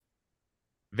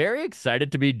Very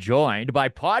excited to be joined by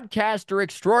podcaster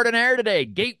extraordinaire today,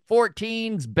 Gate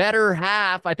 14's better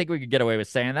half. I think we could get away with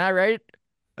saying that, right?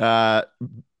 Uh,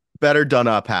 Better done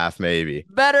up half, maybe.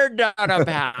 Better done up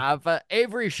half.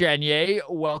 Avery Chenier,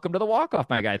 welcome to the walk-off,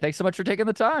 my guy. Thanks so much for taking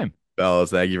the time.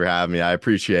 Fellas, thank you for having me. I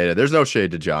appreciate it. There's no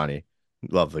shade to Johnny.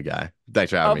 Love the guy.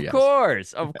 Thanks for having me, Of guys.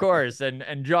 course, of course. And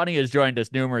Johnny has joined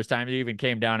us numerous times. He even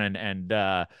came down and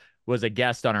was a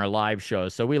guest on our live show.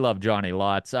 So we love Johnny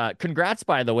lots. Congrats,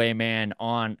 by the way, man,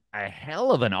 on a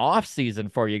hell of an off season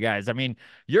for you guys. I mean,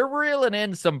 you're reeling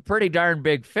in some pretty darn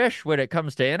big fish when it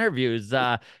comes to interviews.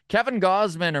 Kevin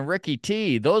Gosman and Ricky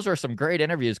T, those are some great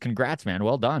interviews. Congrats, man.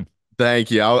 Well done.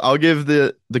 Thank you. I'll give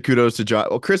the kudos to John.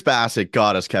 Well, Chris Bassett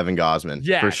got us Kevin Gosman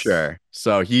for Yes. sure.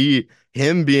 So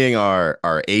him being our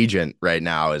agent right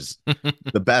now is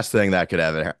the best thing that could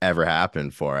ever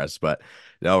happen for us. But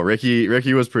no, Ricky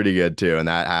was pretty good too, and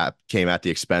that came at the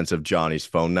expense of Johnny's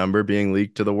phone number being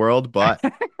leaked to the world. But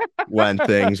when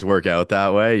things work out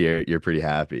that way, you're pretty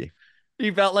happy.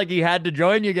 He felt like he had to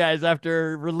join you guys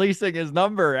after releasing his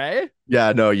number, eh?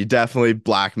 Yeah, no, you definitely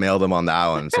blackmailed him on that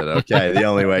one and said, okay, the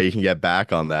only way you can get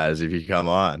back on that is if you come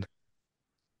on.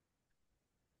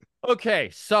 Okay,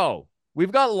 so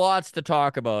we've got lots to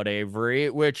talk about, Avery,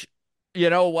 which, you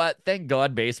know what? Thank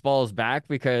God baseball is back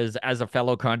because as a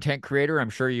fellow content creator, I'm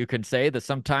sure you can say that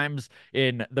sometimes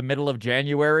in the middle of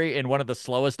January, in one of the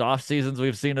slowest off seasons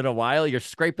we've seen in a while, you're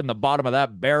scraping the bottom of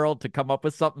that barrel to come up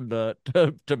with something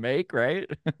to make, right?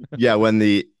 Yeah, when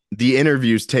the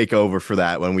interviews take over for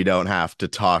that, when we don't have to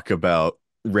talk about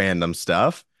random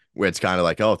stuff, where it's kind of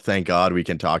like, oh, thank God we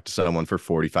can talk to someone for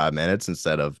 45 minutes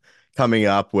instead of coming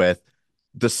up with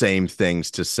the same things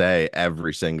to say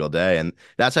every single day. And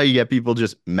that's how you get people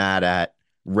just mad at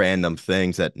random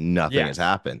things that nothing has Yes.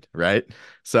 happened, right?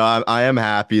 So I am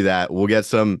happy that we'll get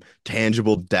some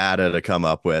tangible data to come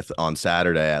up with on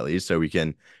Saturday at least, so we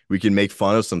can make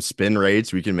fun of some spin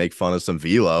rates, we can make fun of some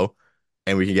velo,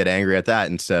 and we can get angry at that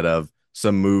instead of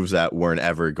some moves that weren't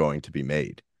ever going to be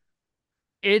made.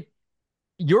 It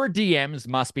your DMs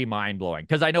must be mind blowing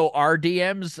because I know our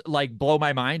DMs like blow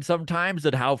my mind sometimes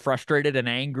at how frustrated and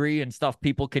angry and stuff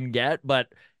people can get,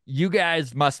 but you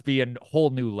guys must be a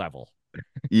whole new level.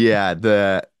 Yeah,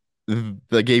 the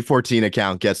Gate 14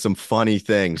 account gets some funny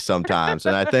things sometimes,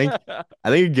 and I think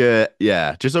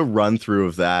yeah, just a run through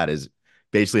of that is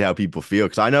basically how people feel.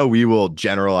 Because I know we will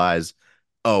generalize,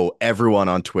 oh, everyone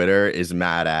on Twitter is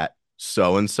mad at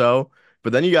so and so,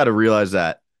 but then you got to realize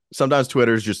that sometimes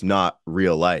Twitter is just not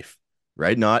real life,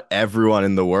 right? Not everyone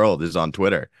in the world is on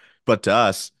Twitter, but to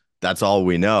us, that's all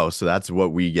we know. So that's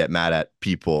what we get mad at,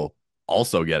 people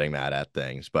also getting mad at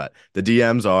things. But the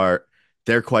DMs are,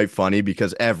 they're quite funny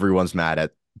because everyone's mad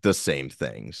at the same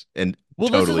things and Well,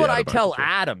 this is totally what out I of our tell control.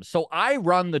 Adam. So I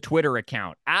run the Twitter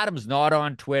account. Adam's not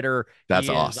on Twitter. That's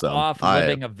He is awesome. off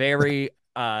living a very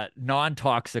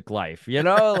non-toxic life.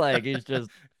 Like he's just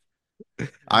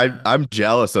Yeah. I'm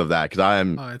jealous of that because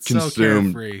Oh, it's so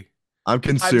consumed carefree. I'm I'm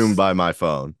consumed by my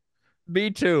phone.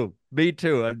 me too. Me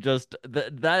too. I'm just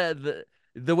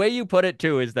the way you put it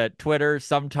too is that Twitter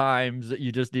sometimes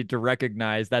you just need to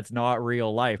recognize that's not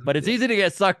real life. But it's Yeah. easy to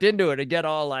get sucked into it and get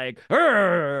all like,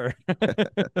 "Arr!"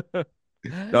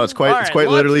 No, All it's right, quite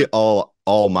lots literally to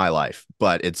all my life,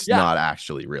 but it's yeah. not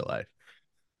actually real life.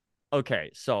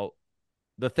 Okay, so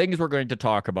the things we're going to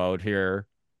talk about here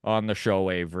on the show,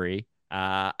 Avery.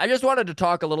 I just wanted to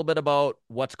talk a little bit about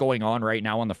what's going on right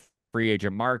now on the free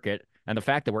agent market and the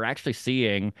fact that we're actually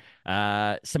seeing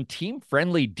some team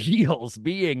friendly deals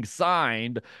being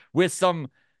signed with some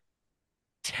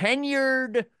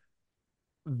tenured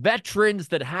veterans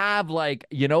that have like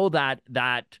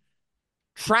that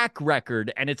track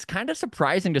record, and it's kind of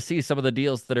surprising to see some of the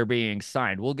deals that are being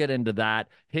signed. We'll get into that.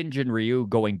 Hyunjin Ryu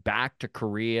going back to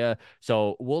Korea.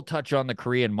 So we'll touch on the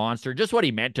Korean monster, just what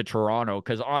he meant to Toronto.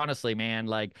 Because honestly, man,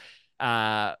 like,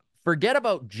 uh, forget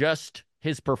about just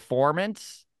his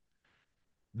performance.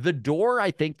 The door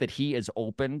I think that he has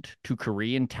opened to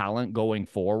Korean talent going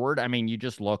forward. I mean, you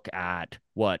just look at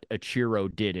what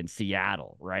Ichiro did in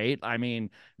Seattle, right? I mean,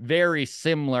 very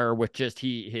similar with just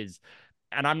his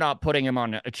and I'm not putting him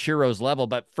on Ichiro's level,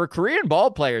 but for Korean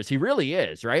ball players, he really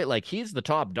is, right? Like he's the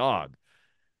top dog.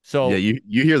 Yeah, So you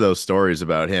hear those stories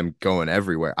about him going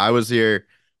everywhere. I was here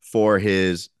for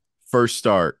his first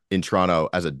start in Toronto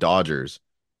as a Dodgers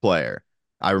player.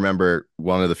 I remember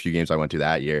one of the few games I went to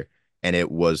that year, and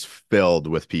it was filled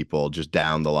with people just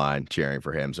down the line cheering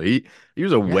for him. So he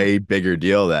was a yeah, way bigger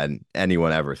deal than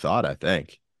anyone ever thought, I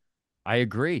think. I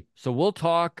agree. So we'll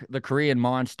talk the Korean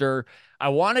monster. I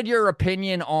wanted your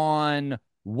opinion on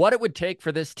what it would take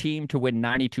for this team to win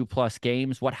 92 plus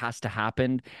games, what has to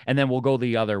happen, and then we'll go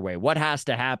the other way. What has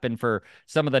to happen for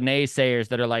some of the naysayers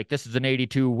that are like, this is an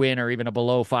 82 win or even a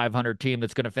below 500 team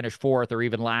that's going to finish fourth or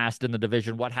even last in the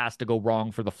division? What has to go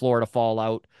wrong for the floor to fall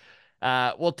out?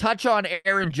 We'll touch on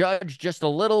Aaron Judge just a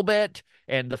little bit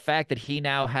and the fact that he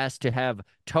now has to have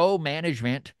toe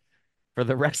management for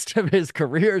the rest of his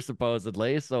career,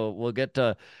 supposedly. So we'll get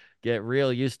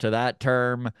real used to that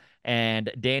term.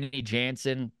 And Danny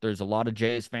Jansen, there's a lot of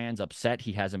Jays fans upset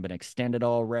he hasn't been extended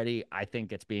already. I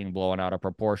think it's being blown out of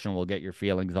proportion. We'll get your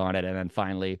feelings on it. And then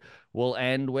finally, we'll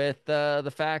end with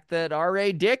the fact that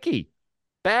R.A. Dickey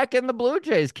back in the Blue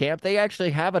Jays camp. They actually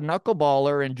have a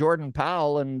knuckleballer in Jordan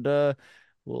Powell, and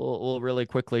we'll really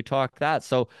quickly talk that.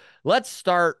 So let's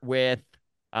start with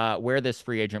where this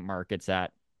free agent market's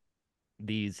at.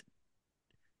 These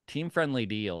team-friendly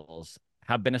deals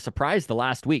have been a surprise the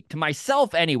last week to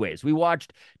myself anyways. We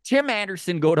watched Tim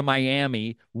Anderson go to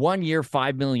Miami, 1 year,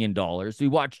 $5 million. We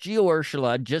watched Gio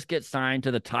Urshela just get signed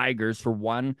to the Tigers for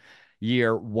 1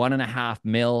 year, $1.5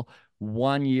 million.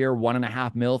 1 year,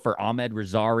 $1.5 million for Ahmed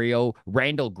Rosario.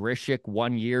 Randall Grishik,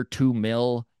 1 year, $2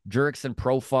 million. Jurickson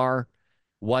Profar,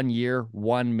 1 year,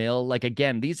 $1 million. Like,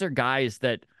 again, these are guys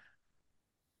that,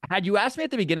 had you asked me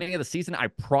at the beginning of the season, I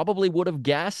probably would have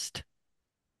guessed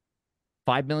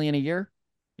 $5 million a year.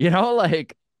 You know,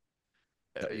 like,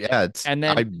 Yeah, it's and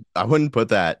then I wouldn't put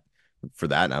that for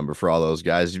that number for all those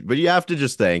guys, but you have to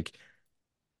just think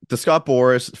the Scott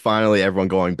Boras, finally everyone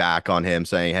going back on him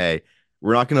saying, hey,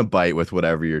 we're not going to bite with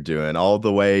whatever you're doing. All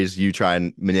the ways you try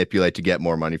and manipulate to get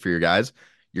more money for your guys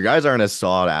aren't as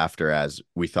sought after as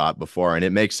we thought before. And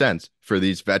it makes sense for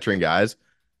these veteran guys.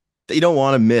 They don't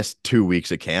want to miss 2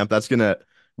 weeks of camp.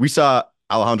 We saw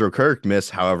Alejandro Kirk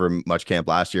miss however much camp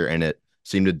last year, and it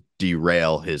seemed to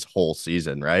derail his whole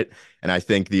season, right? And I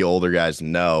think the older guys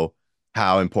know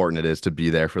how important it is to be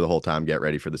there for the whole time, get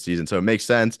ready for the season. So it makes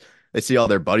sense. They see all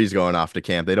their buddies going off to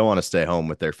camp. They don't want to stay home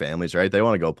with their families, right? They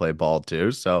want to go play ball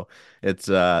too. So it's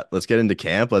let's get into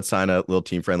camp. Let's sign a little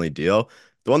team friendly deal.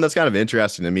 The one that's kind of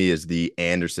interesting to me is the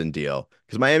Anderson deal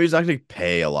because Miami's not going to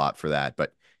pay a lot for that,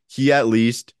 but he at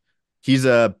least he's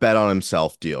a bet on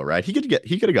himself deal, right? He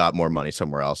could have got more money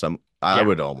somewhere else. I yeah,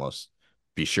 would almost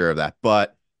be sure of that,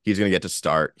 but he's going to get to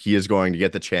start. He is going to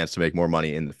get the chance to make more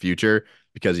money in the future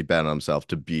because he bet on himself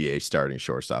to be a starting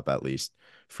shortstop at least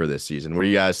for this season. What do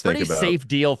you guys think pretty about? safe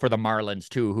deal for the Marlins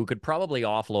too, who could probably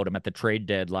offload him at the trade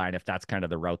deadline if that's kind of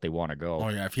the route they want to go. Oh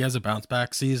yeah, if he has a bounce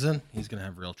back season, he's gonna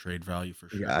have real trade value for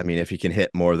sure. Yeah, I mean, if he can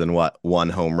hit more than one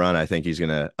home run, I think he's going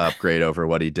to upgrade over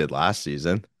what he did last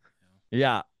season.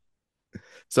 Yeah.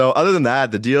 So other than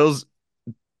that, the deals,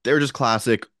 they're just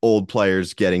classic old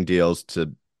players getting deals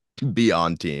to be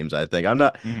on teams. I think I'm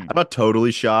not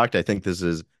totally shocked. I think this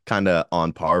is kind of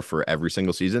on par for every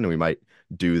single season, and we might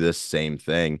do this same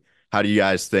thing. How do you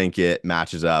guys think it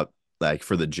matches up like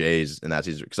for the Jays in that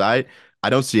season? Because I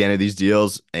don't see any of these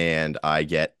deals, and I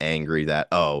get angry that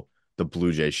the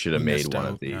Blue Jays should have made one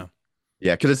of these.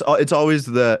 Yeah, because it's always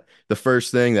the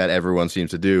first thing that everyone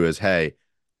seems to do is, hey,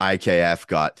 IKF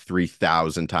got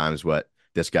 3,000 times what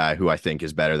this guy who I think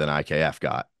is better than IKF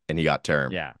got, and he got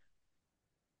term. Yeah.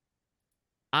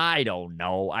 I don't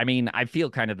know. I mean, I feel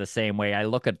kind of the same way. I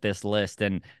look at this list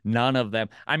and none of them.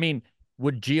 I mean,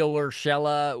 would Gio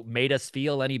Urshela made us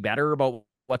feel any better about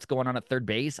what's going on at third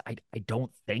base? I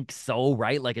don't think so,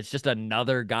 right? Like it's just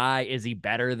another guy. Is he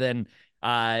better than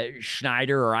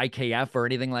Schneider or IKF or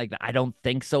anything like that? I don't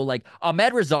think so. Like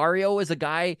Ahmed Rosario is a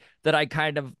guy that I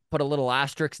kind of put a little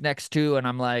asterisk next to, and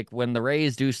I'm like, when the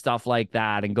Rays do stuff like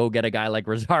that and go get a guy like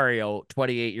Rosario,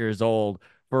 28 years old,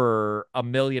 for $1.5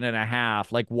 million.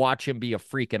 Like, watch him be a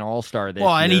freaking all-star this year.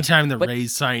 Anytime the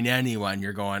Rays sign anyone,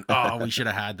 you're going, oh, we should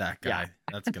have had that guy. Yeah.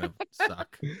 That's gonna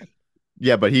suck.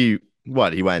 Yeah, but he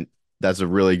went. That's a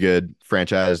really good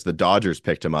franchise. The Dodgers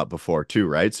picked him up before too,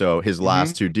 right? So his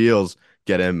last two deals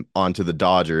get him onto the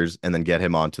Dodgers and then get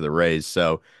him onto the Rays.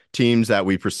 So teams that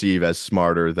we perceive as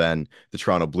smarter than the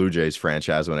Toronto Blue Jays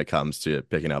franchise when it comes to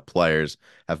picking up players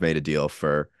have made a deal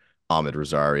for Ahmed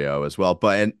Rosario as well.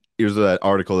 And it was an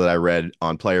article that I read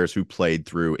on players who played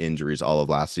through injuries all of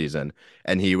last season,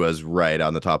 and he was right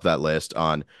on the top of that list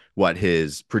on what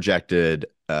his projected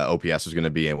OPS was going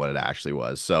to be and what it actually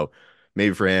was. So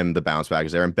maybe for him, the bounce back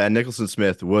is there. And Ben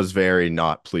Nicholson-Smith was very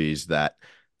not pleased that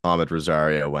Ahmed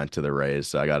Rosario went to the Rays.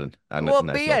 So I got a well,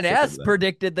 nice BNS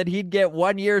predicted that he'd get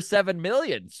 1 year, $7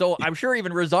 million. So I'm sure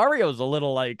even Rosario's a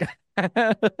little like,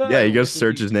 yeah, he goes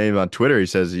search his name on Twitter. He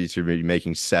says he should be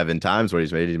making 7 times what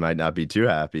he's made. He might not be too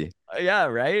happy. Yeah,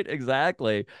 right.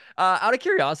 Exactly. Out of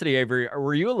curiosity, Avery,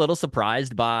 were you a little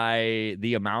surprised by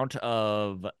the amount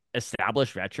of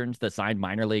established veterans that signed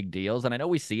minor league deals? And I know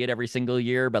we see it every single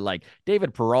year, but like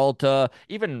David Peralta,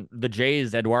 even the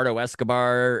Jays, Eduardo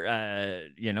Escobar,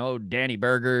 Danny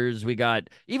Burgers. We got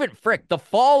even Frick, the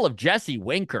fall of Jesse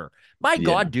Winker. My Yeah.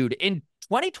 God, dude, in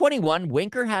 2021,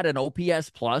 Winker had an OPS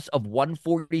plus of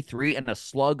 143 and a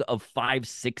slug of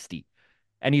 560,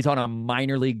 and he's on a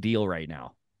minor league deal right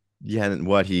now. Yeah, and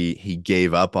what he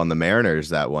gave up on the Mariners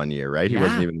that one year, right? He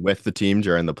wasn't Yeah. even with the team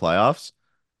during the playoffs.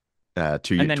 And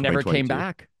then never came 2022.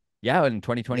 back. Yeah, in Yeah.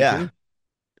 2022.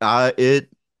 It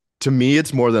to me,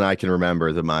 it's more than I can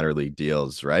remember the minor league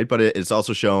deals, right? But it's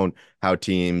also shown how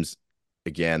teams,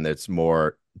 again, that's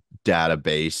more data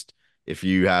based. If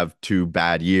you have 2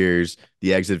 bad years,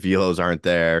 the exit velos aren't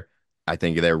there. I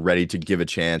think they're ready to give a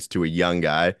chance to a young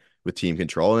guy with team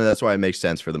control, and that's why it makes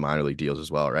sense for the minor league deals as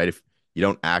well, right? If you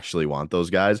don't actually want those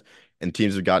guys, and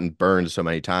teams have gotten burned so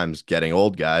many times getting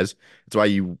old guys, that's why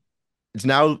you. It's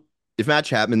now if Matt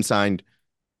Chapman signed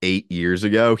 8 years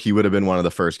ago, he would have been one of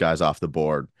the first guys off the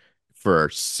board for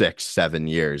 6, 7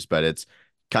 years. But it's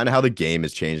kind of how the game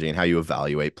is changing and how you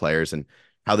evaluate players and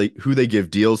who they give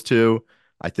deals to.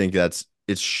 I think it's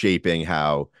shaping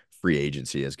how free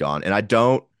agency has gone. And I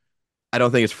don't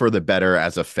think it's for the better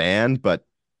as a fan, but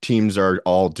teams are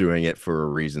all doing it for a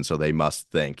reason, so they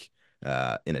must think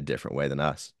in a different way than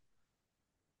us.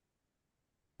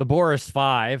 The Boris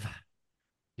Five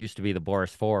used to be the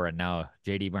Boris Four, and now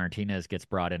JD Martinez gets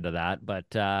brought into that. But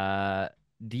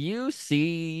do you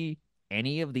see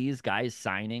any of these guys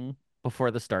signing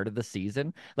before the start of the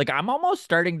season? Like, I'm almost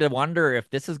starting to wonder if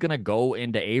this is going to go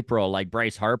into April like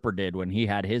Bryce Harper did when he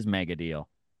had his mega deal.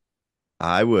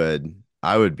 I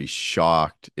would be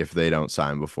shocked if they don't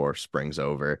sign before spring's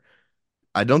over.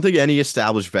 I don't think any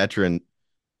established veteran,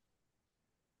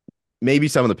 maybe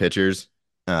some of the pitchers,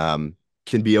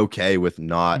 can be okay with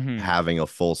not Hmm. having a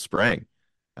full spring.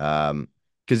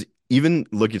 Because even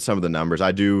look at some of the numbers.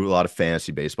 I do a lot of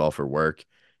fantasy baseball for work,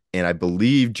 and I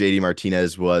believe JD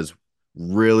Martinez was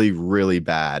really, really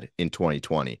bad in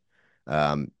 2020.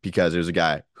 Because there's a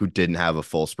guy who didn't have a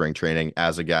full spring training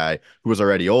as a guy who was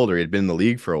already older. He had been in the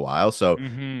league for a while. So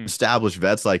Hmm. established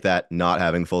vets like that not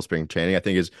having the full spring training, I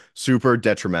think is super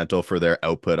detrimental for their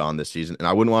output on this season. And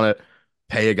I wouldn't want to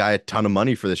pay a guy a ton of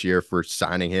money for this year for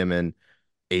signing him in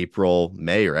April,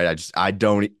 May, right? I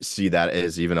don't see that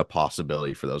as even a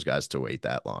possibility for those guys to wait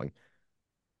that long.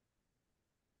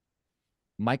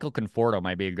 Michael Conforto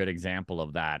might be a good example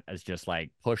of that, as just like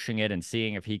pushing it and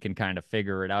seeing if he can kind of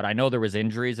figure it out. I know there was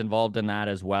injuries involved in that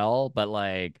as well, but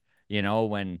like,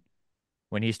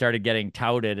 when he started getting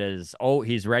touted as, oh,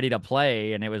 he's ready to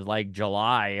play, and it was like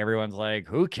July, everyone's like,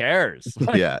 who cares?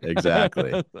 Like, Yeah,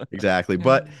 exactly. Exactly.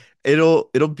 But it'll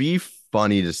be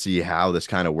funny to see how this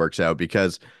kind of works out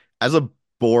because as a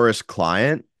Boris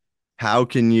client, how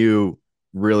can you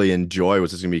really enjoy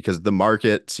what's this gonna be? Because the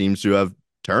market seems to have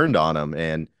turned on him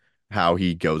and how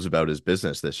he goes about his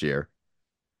business this year.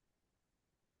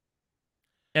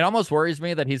 it almost worries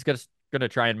me that he's gonna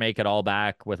try and make it all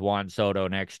back with Juan Soto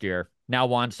next year. Now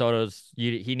Juan Soto's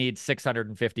he needs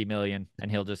 650 million,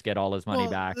 and he'll just get all his money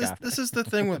Well, back this after. is the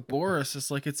thing with Boris.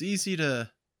 It's like it's easy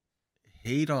to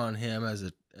hate on him as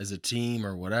a team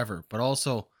or whatever, but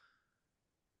also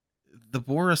the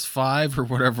Boris Five or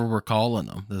whatever we're calling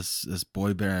them, this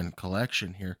boy band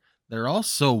collection here, they're all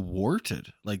so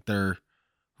warted. Like they're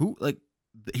who like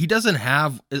he doesn't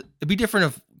have. It'd be different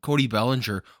if Cody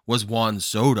Bellinger was Juan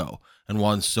Soto and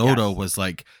Juan Soto Yes. was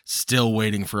like still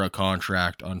waiting for a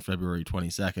contract on February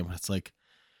 22nd. But it's like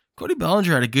Cody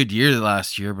Bellinger had a good year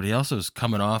last year, but he also is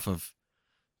coming off of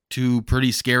two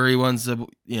pretty scary ones that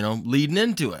leading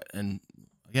into it. And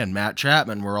again, Matt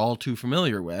Chapman, we're all too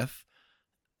familiar with.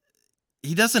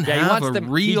 He doesn't Yeah, he have wants a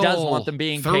them. He does want real them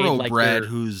being paid like thoroughbred they're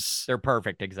who's they're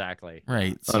perfect. Exactly.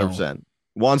 right. So 100%.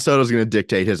 Juan Soto's going to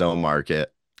dictate his own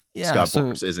market. yeah, Scott so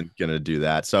Boras isn't going to do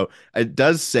that. So it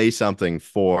does say something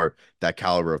for that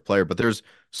caliber of player, but there's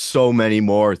so many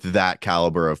more that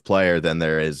caliber of player than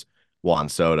there is Juan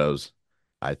Soto's,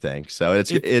 I think. So if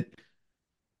go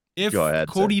if ahead,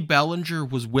 sir. Cody Bellinger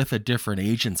was with a different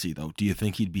agency though, do you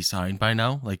think he'd be signed by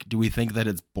now? Like, do we think that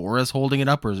it's Boris holding it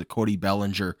up, or is it Cody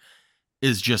Bellinger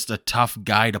is just a tough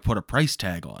guy to put a price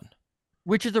tag on?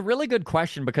 Which is a really good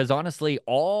question because honestly,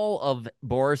 all of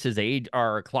Boris's age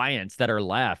are clients that are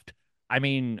left. I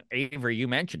mean, Avery, you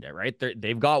mentioned it, right?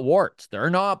 They've got warts.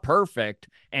 They're not perfect.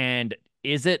 And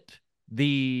is it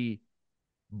the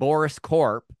Boris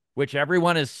Corp, which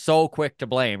everyone is so quick to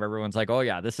blame? Everyone's like, oh,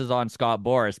 yeah, this is on Scott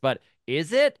Boris. But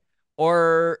is it?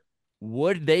 Or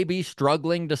would they be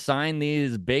struggling to sign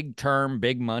these big term,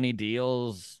 big money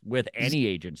deals with He's any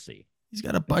agency? he's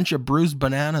got a bunch of bruised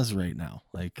bananas right now.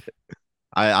 Like,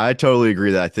 I totally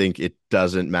agree that I think it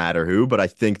doesn't matter who, but I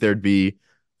think there'd be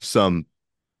some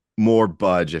more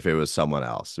budge if it was someone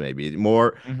else, maybe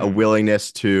more a Mm-hmm.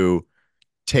 willingness to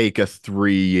take a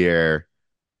 3 year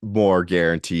more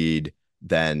guaranteed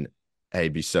than hey,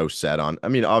 be so set on. I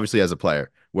mean, obviously, as a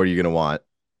player, what are you going to want?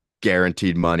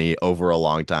 Guaranteed money over a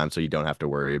long time so you don't have to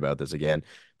worry about this again.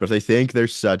 But if they think they're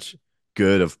such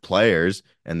good of players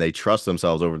and they trust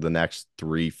themselves over the next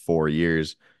 3, 4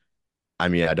 years, I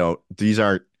mean, these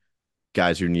aren't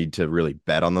guys who need to really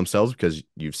bet on themselves because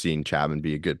you've seen Chapman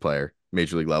be a good player,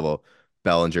 major league level.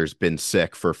 Bellinger's been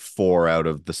sick for 4 out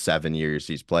of the 7 years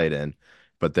he's played in.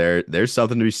 But there's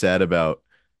something to be said about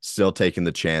still taking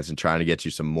the chance and trying to get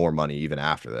you some more money even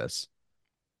after this.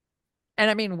 And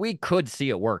I mean, we could see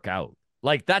it work out.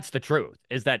 Like, that's the truth,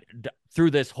 is that through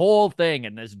this whole thing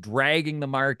and this dragging the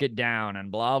market down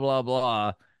and blah, blah,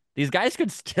 blah, these guys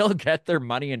could still get their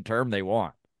money and term they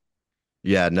want.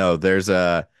 Yeah, no, there's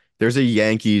a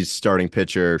Yankees starting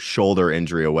pitcher shoulder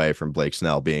injury away from Blake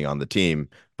Snell being on the team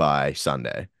by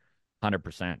Sunday.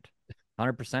 100%.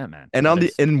 100%, man. And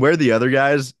That is where the other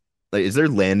guys, like, is there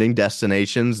landing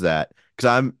destinations that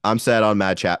because I'm set on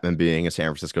Matt Chapman being a San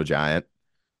Francisco Giant,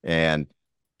 and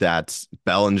that's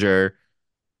Bellinger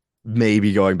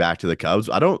maybe going back to the Cubs.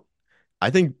 I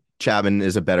think Chapman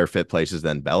is a better fit places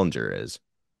than Bellinger is.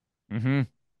 mm-hmm.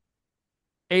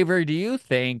 Avery, do you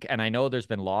think, and I know there's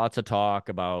been lots of talk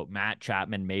about Matt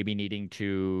Chapman maybe needing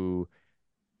to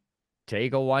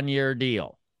take a 1 year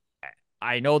deal.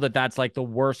 I know that that's like the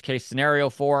worst case scenario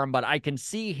for him, but I can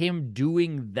see him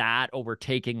doing that over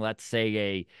taking, let's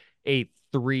say, a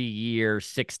 3 year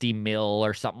 60 mil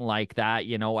or something like that,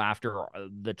 after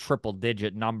the triple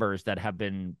digit numbers that have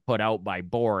been put out by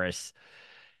Boris.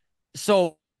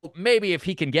 So maybe if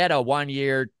he can get a 1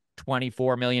 year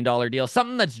 $24 million deal,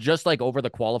 something that's just like over the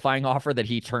qualifying offer that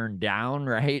he turned down,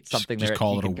 right? Something just that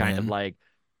call he it a can kind of win. like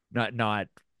not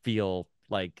feel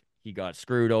like he got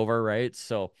screwed over, right?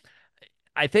 So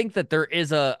I think that there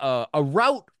is a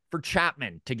route for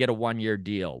Chapman to get a 1 year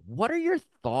deal. What are your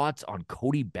thoughts on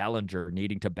Cody Bellinger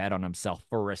needing to bet on himself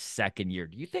for a second year?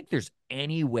 Do you think there's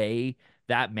any way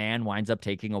that man winds up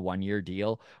taking a 1 year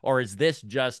deal? Or is this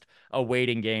just a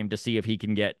waiting game to see if he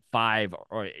can get 5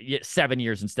 or 7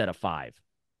 years instead of five?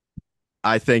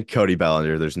 I think Cody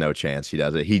Bellinger, there's no chance he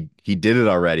does it. He did it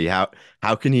already. How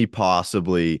can he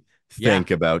possibly Yeah.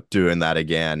 think about doing that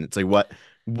again? It's like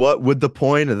what would the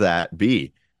point of that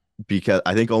be? Because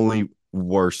I think only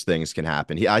worse things can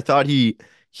happen. I thought he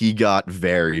got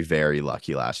very, very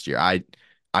lucky last year.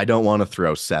 I don't want to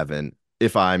throw seven.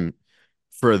 If I'm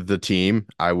for the team,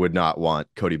 I would not want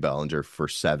Cody Bellinger for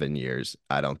 7 years.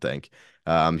 I don't think.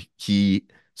 He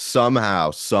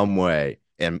somehow, some way,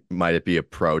 and might it be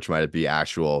approach, might it be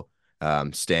actual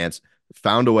stance,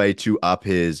 found a way to up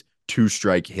his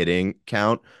two-strike hitting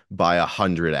count by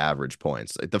 100 average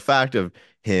points. Like the fact of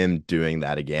him doing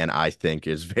that again, I think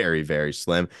is very, very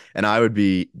slim. And I would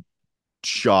be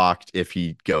shocked if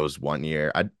he goes 1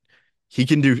 year. He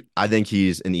can do, I think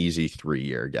he's an easy 3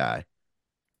 year guy.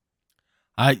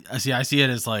 I see it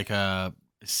as like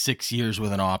 6 years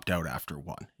with an opt out after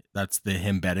one. That's the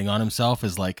him betting on himself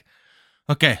is like,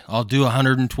 okay, I'll do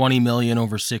 120 million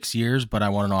over 6 years, but I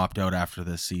want an opt out after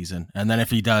this season. And then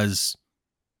if he does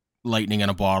lightning in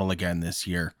a bottle again this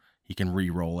year, he can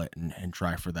re-roll it and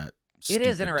try for that It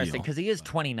is stupid interesting deal. because he is But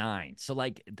 29. So,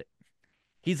 like,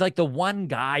 he's like the one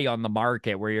guy on the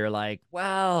market where you're like,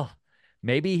 well,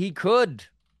 maybe he could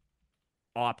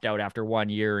opt out after 1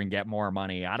 year and get more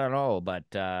money. I don't know, but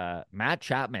Matt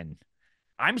Chapman,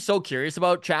 I'm so curious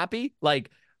about Chappie. Like,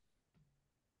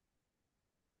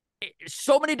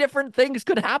 so many different things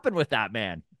could happen with that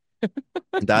man.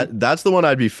 That's the one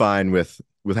I'd be fine with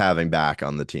having back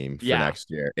on the team for Yeah,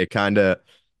 next year. It kind of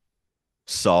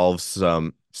solves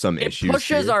some it issues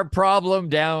pushes too. our problem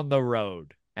down the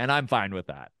road, and I'm fine with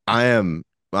that. I am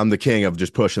I'm the king of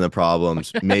just pushing the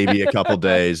problems, maybe a couple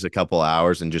days, a couple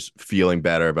hours, and just feeling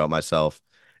better about myself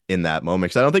in that moment.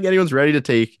 Because I don't think anyone's ready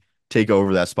to take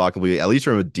over that spot completely, at least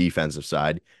from a defensive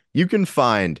side. You can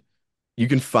find you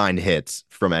can find hits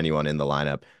from anyone in the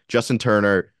lineup. Justin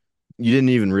Turner, you didn't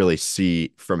even really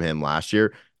see from him last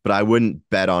year, but I wouldn't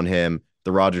bet on him.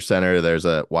 The Rogers Center, there's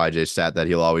a YJ stat that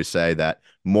he'll always say that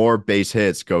more base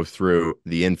hits go through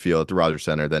the infield at the Rogers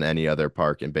Center than any other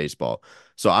park in baseball.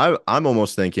 So I'm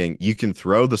almost thinking you can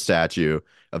throw the statue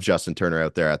of Justin Turner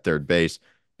out there at third base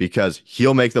because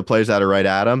he'll make the plays that are right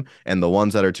at him, and the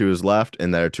ones that are to his left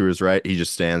and that are to his right, he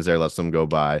just stands there, lets them go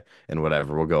by, and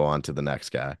whatever. We'll go on to the next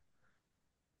guy.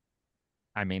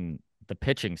 I mean, the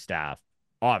pitching staff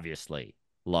obviously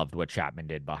loved what Chapman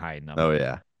did behind them. Oh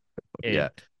yeah. Yeah.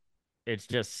 It it's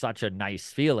just such a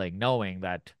nice feeling knowing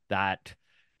that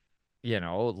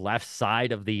left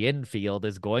side of the infield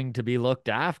is going to be looked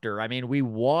after. I mean, we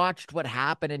watched what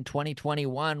happened in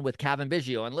 2021 with Kevin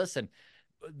Biggio, and listen,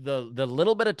 the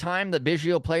little bit of time that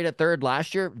Biggio played at third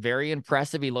last year, very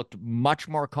impressive. He looked much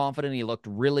more confident. He looked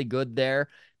really good there.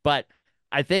 But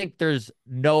I think there's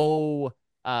no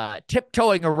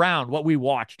tiptoeing around what we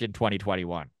watched in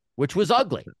 2021, which was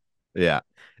ugly. Yeah.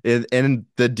 And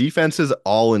the defense is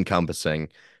all encompassing,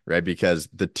 right? Because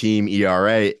the team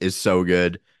ERA is so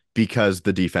good because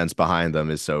the defense behind them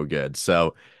is so good.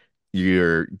 So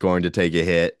you're going to take a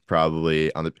hit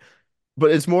probably on the,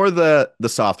 but it's more the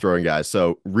soft throwing guys.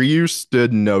 So Ryu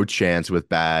stood no chance with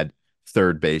bad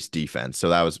third base defense. So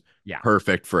that was Yeah.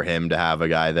 perfect for him to have a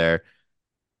guy there.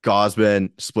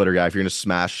 Gosman, splitter guy. If you're going to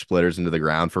smash splitters into the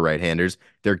ground for right-handers,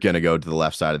 they're going to go to the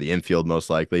left side of the infield most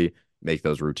likely, make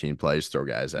those routine plays, throw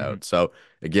guys Mm-hmm. out. So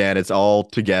again, it's all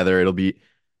together.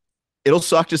 It'll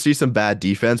suck to see some bad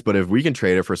defense, but if we can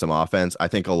trade it for some offense, I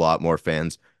think a lot more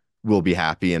fans will be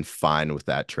happy and fine with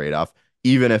that trade-off,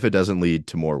 even if it doesn't lead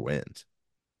to more wins.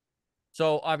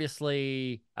 So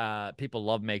obviously, people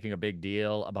love making a big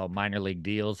deal about minor league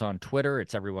deals on Twitter.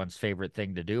 It's everyone's favorite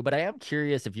thing to do. But I am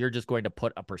curious if you're just going to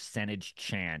put a percentage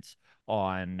chance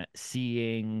on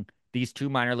seeing these two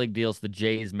minor league deals the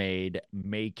Jays made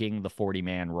making the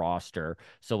 40-man roster.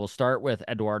 So we'll start with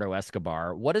Eduardo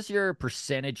Escobar. What is your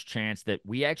percentage chance that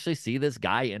we actually see this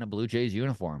guy in a Blue Jays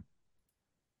uniform?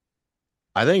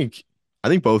 I think I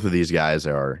think both of these guys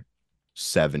are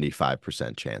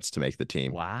 75% chance to make the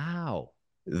team. Wow.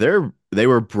 They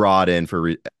were brought in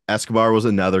for Escobar was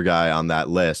another guy on that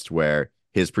list where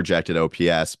his projected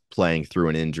OPS playing through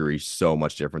an injury so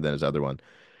much different than his other one.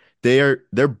 They're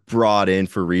brought in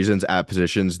for reasons at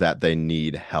positions that they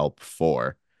need help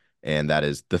for, and that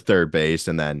is the third base,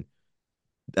 and then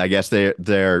I guess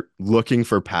they're looking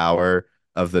for power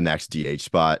of the next DH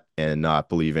spot and not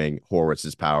believing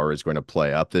Horwitz's power is going to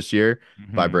play up this year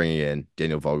by Mm-hmm. bringing in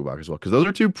Daniel Vogelbach as well. Because those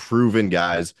are two proven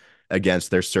guys against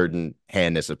their certain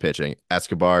handness of pitching.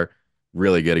 Escobar,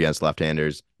 really good against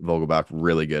left-handers. Vogelbach,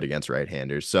 really good against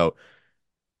right-handers. So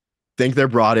think they're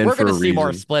brought in We're going for to a see more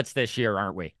reason. splits this year,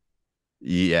 aren't we?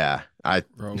 Yeah, I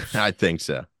Gross. I think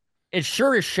so. It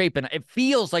sure is shaping. It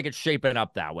feels like it's shaping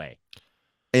up that way.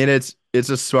 And it's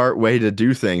a smart way to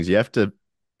do things. You have to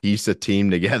piece a team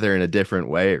together in a different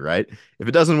way, right? If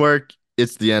it doesn't work,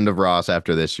 it's the end of Ross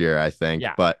after this year, I think.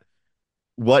 Yeah. But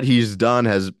what he's done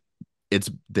has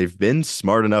they've been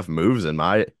smart enough moves in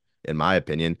my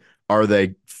opinion. Are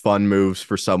they fun moves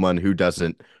for someone who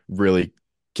doesn't really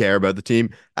care about the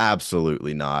team?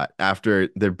 Absolutely not. After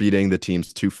they're beating the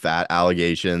team's two fat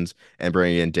allegations and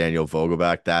bringing in Daniel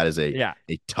Vogelback, that is Yeah.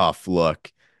 a tough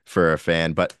look for a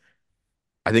fan. But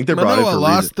I think they're brought in Manoa for a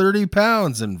reason. lost 30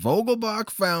 pounds and Vogelbach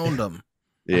found him.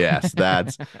 Yes,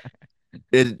 that's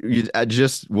it. I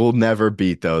just we'll never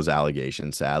beat those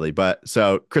allegations, sadly. But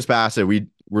so Chris Bassett,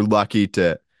 we're lucky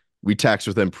to we text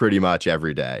with him pretty much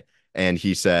every day, and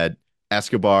he said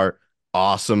Escobar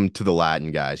awesome to the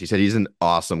Latin guys. He said he's an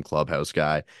awesome clubhouse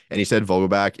guy, and he said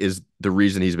Vogelback is the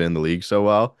reason he's been in the league so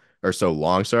well or so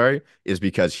long. Sorry, is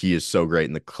because he is so great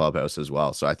in the clubhouse as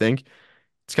well. So I think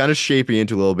it's kind of shaping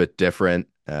into a little bit different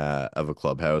of a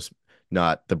clubhouse,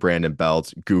 not the Brandon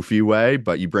Belt goofy way,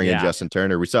 but you bring in Yeah. Justin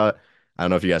Turner. I don't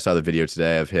know if you guys saw the video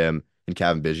today of him and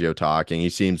Kevin Biggio talking. He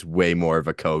seems way more of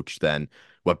a coach than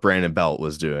what Brandon Belt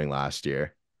was doing last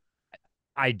year.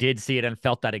 I did see it and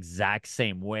felt that exact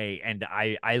same way. And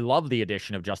I love the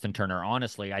addition of Justin Turner.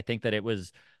 Honestly, I think that it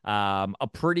was a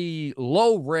pretty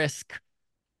low risk,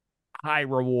 high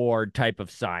reward type of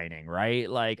signing, right?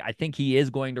 Like, I think he is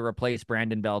going to replace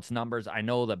Brandon Belt's numbers. I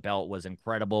know that Belt was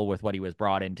incredible with what he was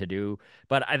brought in to do,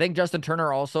 but I think Justin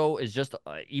Turner also is just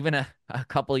even a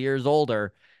couple years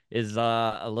older, is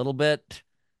a little bit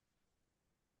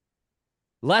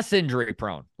less injury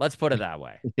prone. Let's put it that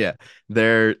way. Yeah.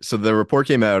 So the report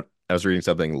came out, I was reading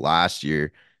something last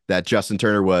year that Justin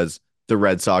Turner was the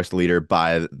Red Sox leader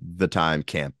by the time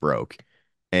camp broke.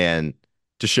 And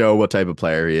to show what type of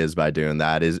player he is by doing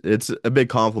that it's a big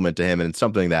compliment to him and it's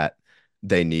something that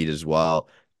they need as well.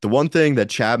 The one thing that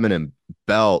Chapman and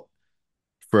Belt,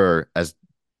 for as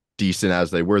decent as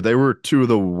they were two of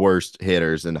the worst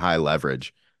hitters in high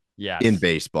leverage in Yes.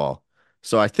 baseball.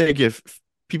 So I think if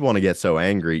people want to get so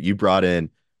angry, you brought in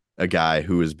a guy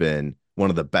who has been one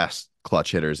of the best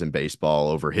clutch hitters in baseball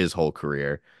over his whole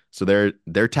career. So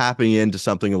they're tapping into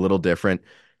something a little different.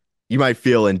 You might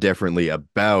feel indifferently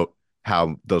about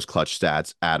how those clutch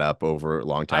stats add up over a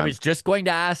long I time. was just going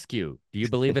to ask you, do you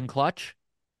believe in clutch?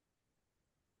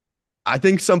 I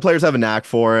think some players have a knack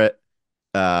for it.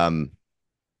 Um,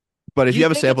 but if Do you you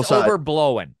have a think it's sample size,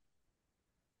 overblowing?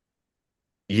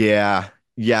 yeah,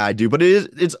 yeah, I do. But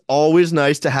it's always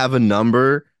nice to have a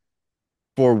number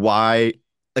for why,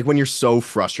 like when you're so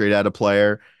frustrated at a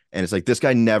player and it's like this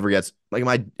guy never gets like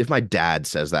my if my dad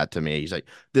says that to me, he's like,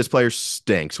 this player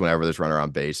stinks whenever there's runner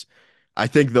on base. I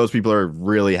think those people are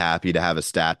really happy to have a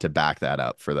stat to back that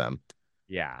up for them.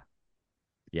 Yeah.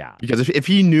 Yeah. Because if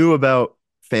he knew about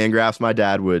Fangraphs, my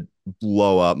dad would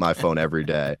blow up my phone every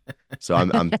day. So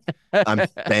I'm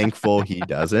thankful he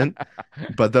doesn't.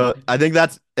 But I think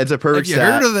it's a Have perfect you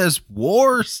heard stat. of this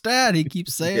war stat? He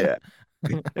keeps saying. Yeah,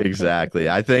 exactly.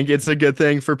 I think it's a good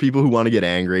thing for people who want to get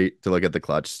angry to look at the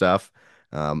clutch stuff.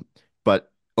 Um,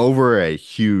 but over a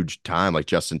huge time, like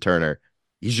Justin Turner,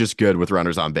 he's just good with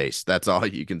runners on base. That's all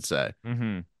you can say.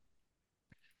 Mm-hmm.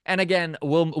 And again,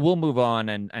 we'll move on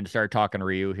and start talking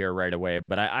Ryu here right away.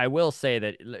 But I will say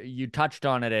that you touched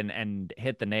on it and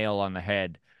hit the nail on the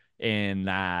head in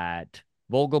that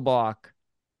Vogelbach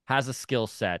has a skill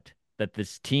set that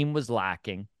this team was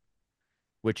lacking,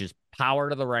 which is power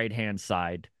to the right hand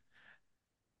side.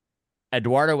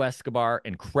 Eduardo Escobar,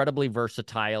 incredibly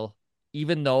versatile.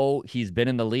 Even though he's been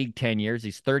in the league 10 years,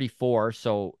 he's 34.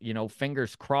 So,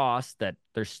 fingers crossed that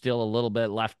there's still a little bit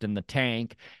left in the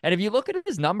tank. And if you look at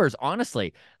his numbers,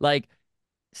 honestly, like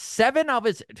seven of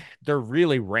his, they're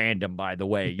really random, by the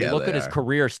way. You Yeah, look they at his are.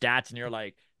 career stats and you're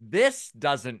like, this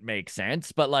doesn't make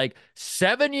sense. But like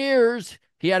 7 years,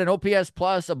 he had an OPS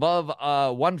plus above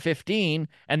 115,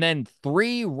 and then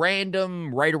three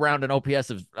random right around an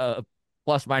OPS of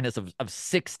plus minus of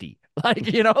 60. Like,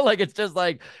 like it's just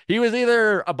like he was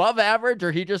either above average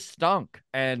or he just stunk.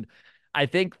 And I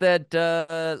think that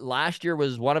last year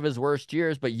was one of his worst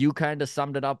years, but you kind of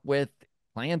summed it up with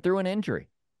playing through an injury.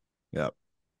 Yeah.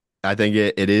 I think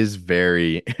it is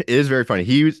very it is very funny.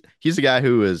 He's the guy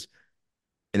who was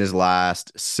in his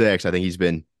last six. I think he's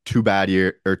been two good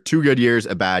years,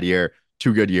 a bad year,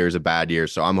 2 good years, a bad year.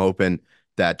 So I'm hoping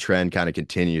that trend kind of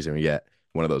continues and we get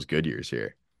one of those good years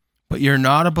here. But you're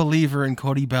not a believer in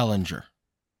Cody Bellinger.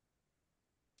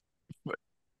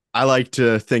 I like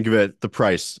to think of it the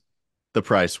price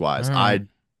All wise. right. I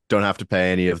don't have to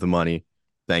pay any of the money,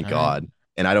 thank All right. God.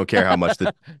 And I don't care how much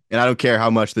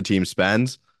the team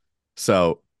spends.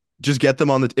 So just get them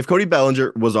on the if Cody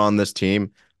Bellinger was on this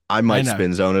team, I I might know.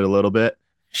 spin zone it a little bit,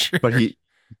 but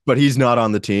Sure. he's not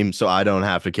on the team, so I don't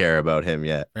have to care about him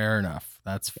yet. Fair enough.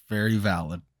 That's very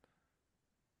valid.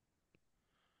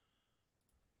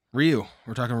 Ryu.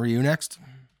 We're talking Ryu next.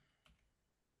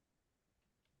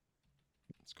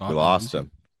 We Scott lost Jones.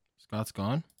 him. Scott's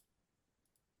gone.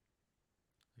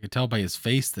 I can tell by his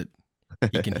face that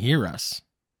he can hear us.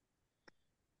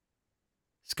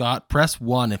 Scott, press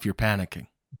 1 if you're panicking.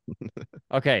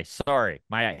 Okay, sorry.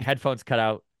 My headphones cut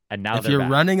out and now If they're you're back.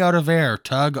 running out of air,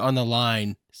 tug on the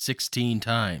line 16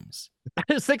 times.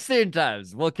 16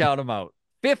 times. We'll count them out.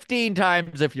 15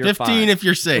 times if you're 15 fine. if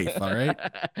you're safe, all right?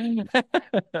 All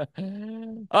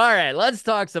right, let's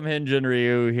talk some Hyunjin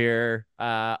Ryu here.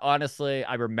 Honestly,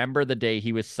 I remember the day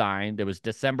he was signed. It was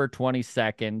December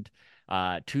 22nd,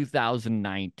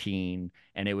 2019,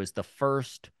 and it was the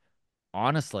first,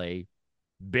 honestly,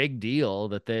 big deal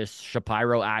that this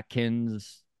Shapiro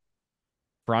Atkins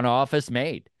front office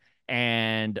made.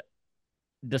 And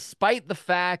despite the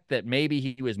fact that maybe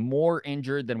he was more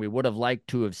injured than we would have liked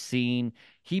to have seen,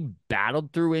 he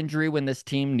battled through injury when this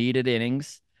team needed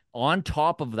innings. On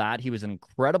top of that, he was an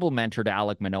incredible mentor to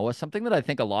Alek Manoah, something that I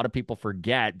think a lot of people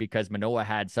forget because Manoah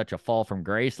had such a fall from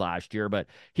grace last year. But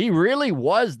he really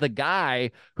was the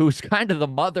guy who's kind of the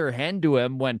mother hen to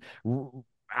him when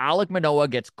Alek Manoah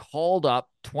gets called up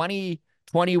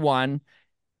 2021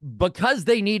 because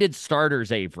they needed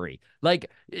starters, Avery.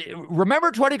 Like, remember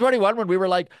 2021 when we were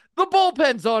like, the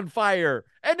bullpen's on fire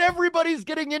and everybody's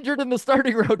getting injured in the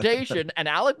starting rotation? And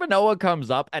Alek Manoah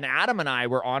comes up, and Adam and I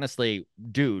were honestly,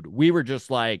 dude, we were just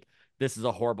like, this is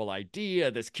a horrible idea.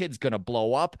 This kid's going to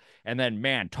blow up. And then,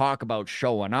 man, talk about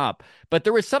showing up. But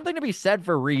there was something to be said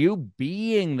for Ryu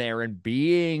being there and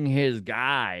being his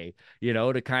guy,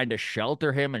 to kind of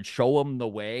shelter him and show him the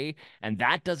way. And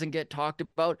that doesn't get talked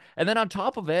about. And then on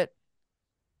top of it,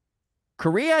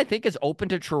 Korea, I think, is open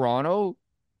to Toronto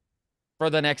for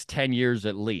the next 10 years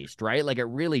at least, right? Like it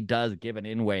really does give an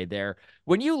inway there.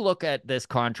 When you look at this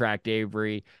contract,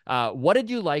 Avery, what did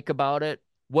you like about it?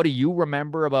 What do you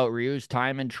remember about Ryu's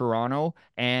time in Toronto?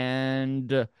 And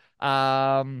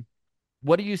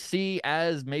what do you see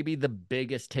as maybe the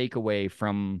biggest takeaway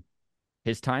from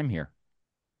his time here?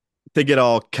 think it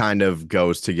all kind of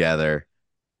goes together.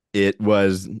 It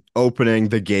was opening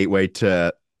the gateway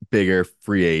to bigger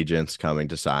free agents coming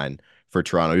to sign for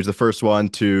Toronto. He was the first one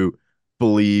to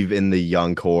believe in the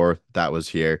young core that was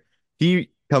here. He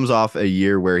comes off a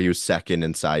year where he was second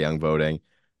in Cy Young voting,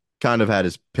 kind of had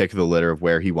his pick of the litter of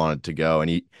where he wanted to go, and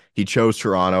he chose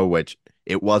Toronto, which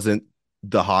it wasn't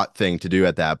the hot thing to do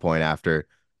at that point after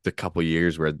the couple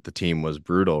years where the team was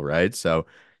brutal, right? So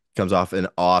comes off an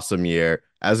awesome year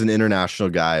as an international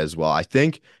guy as well. I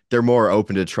think they're more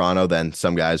open to Toronto than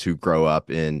some guys who grow up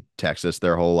in Texas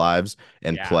their whole lives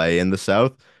and Yeah. play in the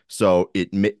South. So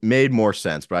it made more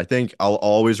sense. But I think I'll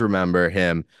always remember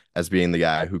him as being the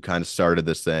guy who kind of started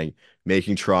this thing,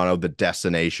 making Toronto the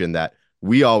destination that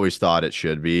we always thought it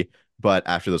should be. But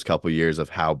after those couple of years of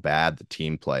how bad the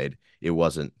team played, it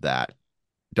wasn't that.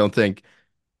 Don't think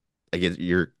like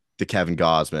you're the Kevin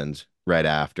Gosmans right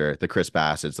after, the Chris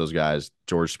Bassett's, those guys,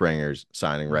 George Springer's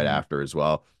signing right Mhm. after as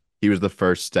well. He was the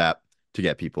first step to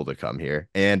get people to come here.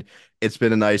 And it's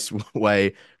been a nice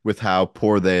way with how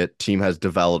poor the team has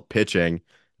developed pitching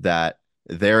that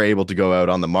they're able to go out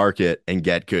on the market and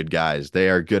get good guys. They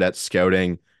are good at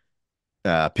scouting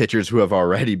pitchers who have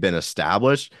already been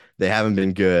established. They haven't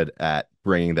been good at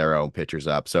bringing their own pitchers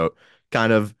up. So,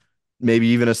 kind of maybe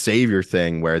even a savior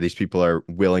thing where these people are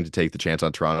willing to take the chance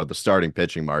on Toronto. The starting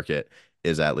pitching market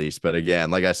is at least. But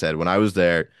again, like I said, when I was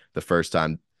there the first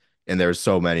time, and there was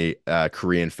so many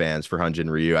Korean fans for Hyunjin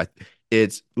Ryu,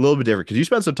 it's a little bit different because you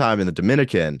spent some time in the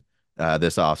Dominican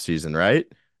this off season, right?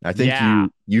 I think Yeah.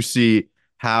 you see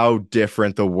how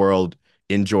different the world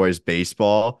enjoys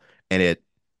baseball, and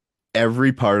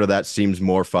every part of that seems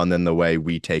more fun than the way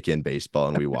we take in baseball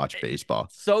and we watch baseball.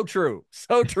 So true.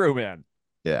 So true, man.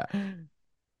 Yeah.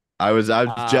 I was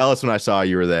Uh, jealous when I saw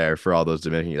you were there for all those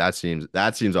Dominican. That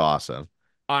seems awesome.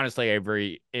 Honestly,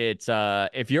 Avery, it's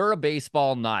if you're a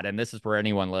baseball nut, and this is for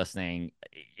anyone listening,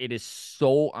 it is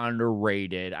so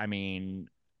underrated. I mean,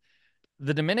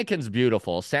 the Dominican's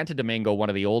beautiful. Santo Domingo, one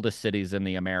of the oldest cities in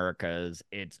the Americas.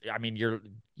 It's, I mean, you're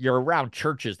around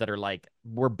churches that are like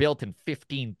were built in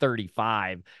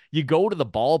 1535. You go to the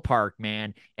ballpark,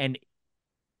 man, and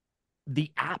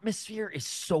the atmosphere is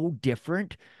so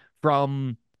different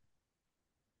from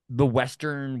the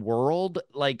Western world.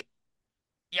 Like,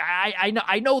 yeah,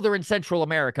 I know they're in Central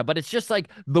America, but it's just like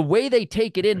the way they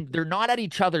take it in, they're not at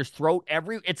each other's throat.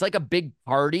 It's like a big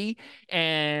party,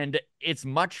 and it's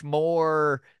much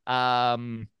more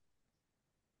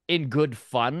in good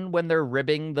fun when they're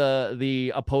ribbing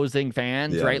the opposing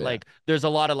fans, Yeah, right? yeah. Like there's a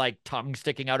lot of like tongue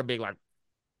sticking out and being like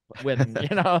when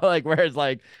like whereas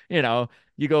like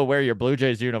you go wear your Blue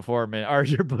Jays uniform or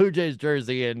your Blue Jays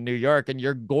jersey in New York and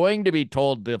you're going to be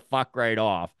told to fuck right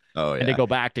off Oh and to yeah. go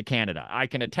back to Canada. I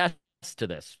can attest to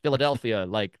this. Philadelphia,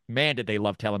 like, man, did they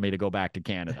love telling me to go back to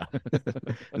Canada.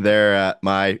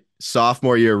 My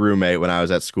sophomore year roommate when I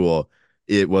was at school,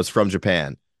 it was from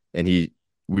Japan, and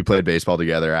we played baseball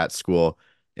together at school,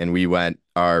 and we went.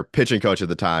 Our pitching coach at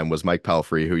the time was Mike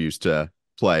Pelfrey, who used to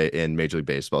play in Major League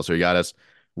Baseball. So he got us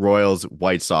Royals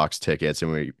White Sox tickets,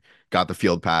 and we got the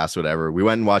field pass, whatever. We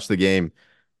went and watched the game.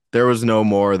 There was no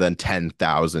more than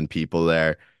 10,000 people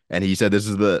there. And he said this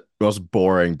is the most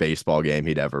boring baseball game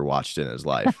he'd ever watched in his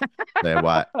life.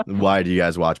 Why do you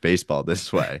guys watch baseball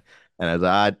this way? And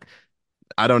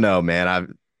I don't know,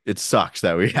 man. It sucks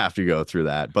that we have to go through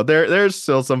that. But there's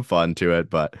still some fun to it,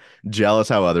 but jealous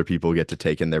how other people get to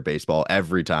take in their baseball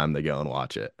every time they go and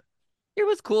watch it. It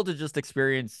was cool to just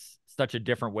experience such a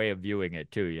different way of viewing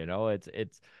it too, you know.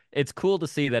 It's cool to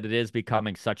see that it is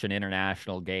becoming such an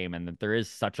international game and that there is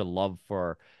such a love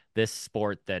for this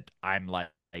sport that I'm like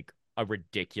a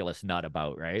ridiculous nut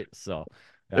about, right? So,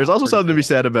 There's yeah, also pretty something to be cool.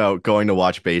 said about going to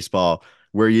watch baseball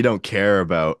where you don't care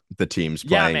about the teams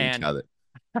Yeah, playing each man. other.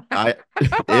 I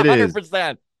it is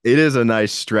 100%. it is a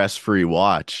nice stress-free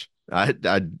watch. I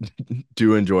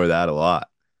do enjoy that a lot.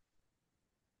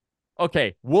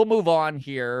 Okay, we'll move on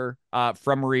here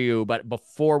from Ryu, but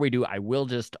before we do, I will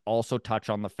just also touch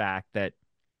on the fact that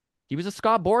he was a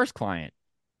Scott Boras client.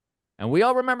 And we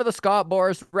all remember the Scott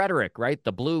Boras rhetoric, right?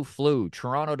 The blue flu.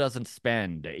 Toronto doesn't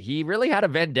spend. He really had a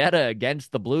vendetta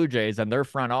against the Blue Jays and their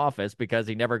front office because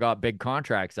he never got big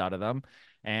contracts out of them.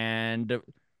 And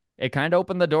it kind of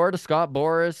opened the door to Scott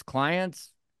Boras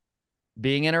clients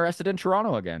being interested in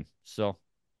Toronto again. So,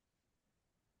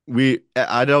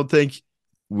 I don't think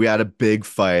we had a big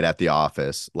fight at the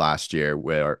office last year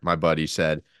where my buddy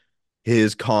said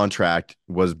his contract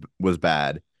was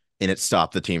bad and it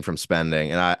stopped the team from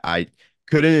spending. And I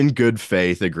couldn't in good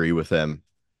faith agree with him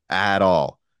at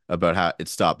all. about how it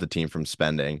stopped the team from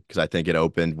spending because I think it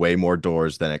opened way more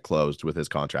doors than it closed with his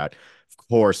contract. Of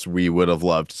course, we would have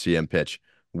loved to see him pitch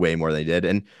way more than he did.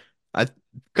 And I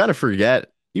kind of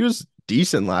forget he was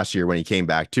decent last year when he came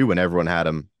back too, when everyone had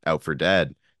him out for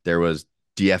dead. There was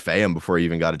DFA him before he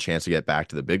even got a chance to get back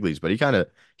to the big leagues, but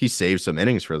he saved some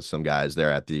innings for some guys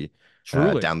there at the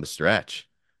Truly, down the stretch.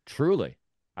 truly,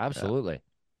 Yeah. absolutely.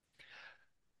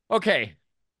 Okay,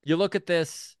 you look at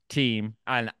this team,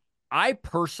 and I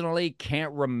personally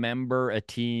can't remember a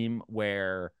team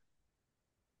where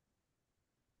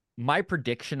my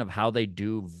prediction of how they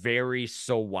do varies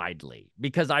so widely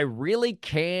because I really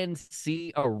can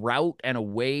see a route and a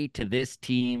way to this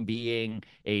team being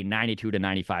a 92 to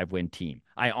 95 win team.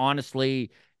 I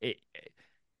honestly,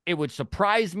 it would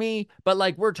surprise me, but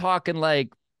like we're talking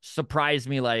like surprise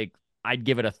me like I'd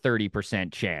give it a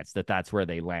 30% chance that that's where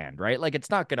they land, right? Like it's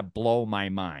not going to blow my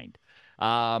mind.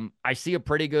 I see a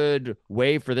pretty good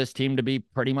way for this team to be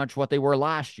pretty much what they were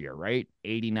last year, right?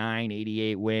 89,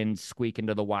 88 wins, squeak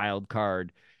into the wild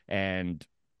card and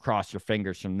cross your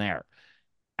fingers from there.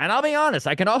 And I'll be honest,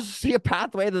 I can also see a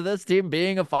pathway to this team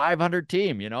being a 500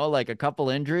 team, like a couple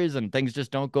injuries and things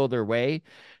just don't go their way.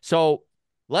 So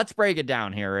let's break it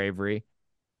down here, Avery.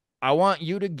 I want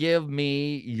you to give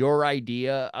me your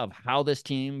idea of how this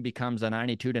team becomes a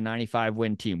 92 to 95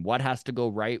 win team. What has to go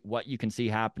right, what you can see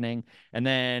happening, and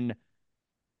then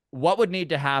what would need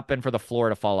to happen for the floor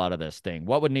to fall out of this thing?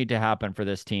 What would need to happen for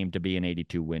this team to be an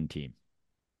 82 win team?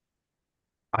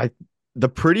 I the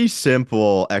pretty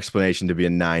simple explanation to be a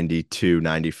 92,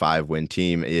 95 win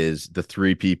team is the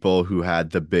three people who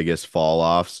had the biggest fall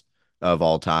offs of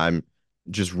all time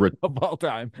just Of all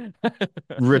time.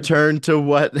 return to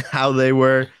what how they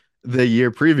were the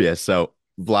year previous. So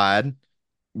Vlad,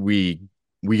 we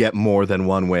we get more than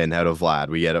one win out of Vlad.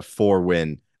 We get a 4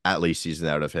 win at least season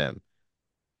out of him.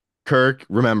 Kirk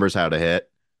remembers how to hit.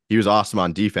 He was awesome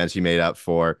on defense. He made up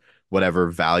for whatever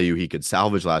value he could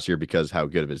salvage last year because how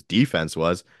good of his defense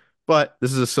was. But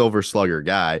this is a silver slugger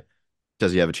guy.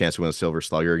 Does he have a chance to win a silver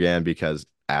slugger again because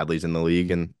Adley's in the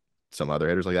league and some other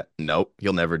hitters like that? Nope.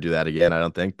 He'll never do that again, I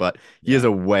don't think. But he is Yeah.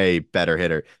 a way better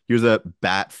hitter. He was a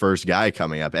bat first guy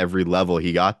coming up. Every level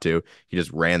he got to, he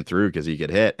just ran through because he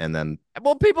could hit. And then,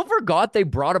 Well, people forgot they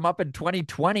brought him up in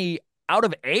 2020 out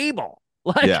of Able.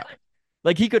 Like, yeah.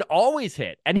 like he could always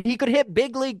hit, and he could hit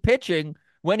big league pitching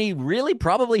when he really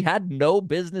probably had no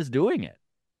business doing it.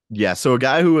 Yeah. So a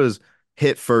guy who was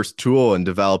hit first tool and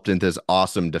developed into this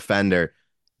awesome defender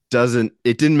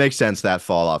it didn't make sense that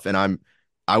fall off. And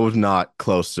I was not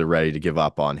close to ready to give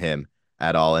up on him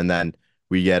at all. And then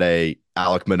we get a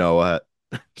Alek Manoah,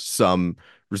 some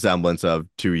resemblance of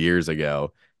 2 years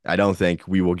ago. I don't think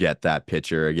we will get that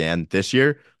pitcher again this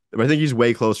year, but I think he's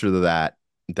way closer to that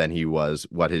than he was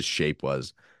what his shape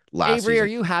was last Avery, are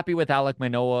season. you happy with Alek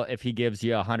Manoah if he gives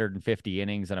you 150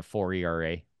 innings and a 4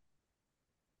 ERA?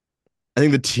 I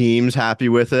think the team's happy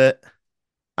with it.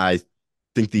 I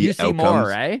think You the see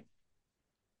more, outcomes eh?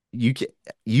 you can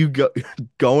you go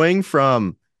going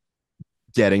from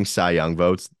getting Cy Young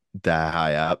votes that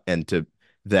high up and to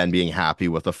then being happy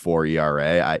with a 4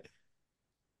 ERA.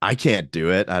 I can't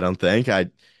do it. I don't think. I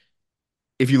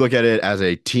If you look at it as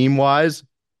a team wise,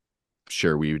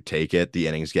 sure we would take it. The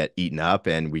innings get eaten up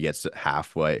and we get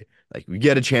halfway. Like we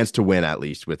get a chance to win at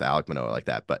least with Alek Manoah like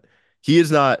that. But he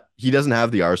doesn't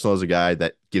have the arsenal as a guy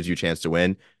that gives you a chance to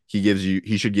win.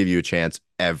 He should give you a chance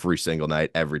every single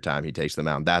night, every time he takes the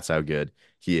mound. That's how good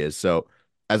he is. So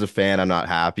as a fan, I'm not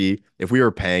happy. If we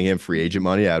were paying him free agent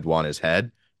money, I'd want his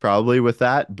head probably with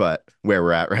that. But where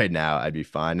we're at right now, I'd be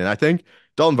fine. And I think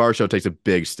Dalton Varsho takes a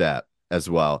big step as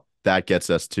well. That gets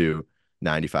us to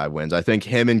 95 wins. I think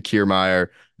him and Kiermaier,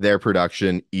 their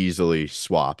production easily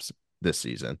swaps this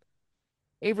season.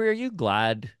 Avery, are you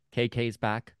glad KK's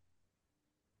back?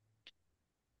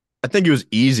 I think it was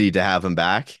easy to have him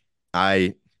back.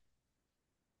 I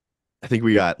I think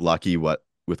we got lucky with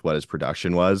what his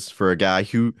production was for a guy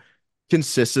who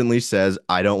consistently says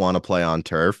I don't want to play on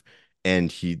turf, and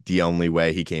the only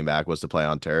way he came back was to play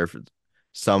on turf.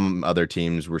 Some other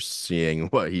teams were seeing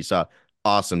what he saw,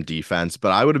 awesome defense,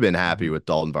 but I would have been happy Mhm. with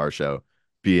Dalton Varsho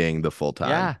being the full-time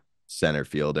Yeah, center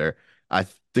fielder. I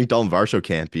think Dalton Varsho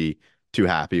can't be too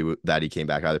happy that he came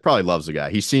back either. Probably loves the guy.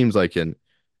 He seems like an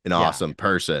yeah. awesome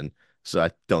person, so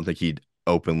I don't think he'd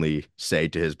openly say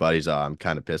to his buddies, "Oh, I'm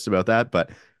kind of pissed about that."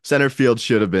 But center field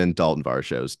should have been Dalton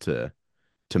Varsho's to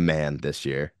man this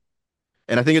year.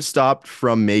 And I think it stopped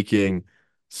from making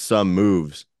some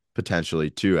moves potentially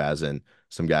too, as in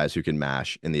some guys who can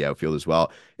mash in the outfield as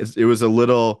well. It was a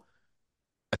little,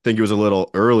 I think it was a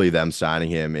little early them signing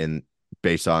him in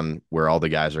based on where all the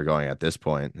guys are going at this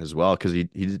point as well, because he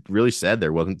really said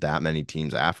there wasn't that many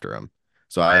teams after him.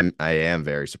 So I am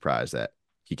very surprised that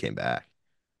he came back.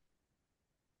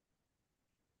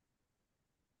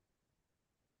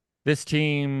 This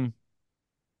team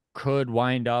could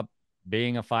wind up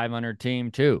being a 500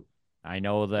 team too. I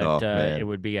know that Oh it man.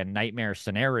 would be a nightmare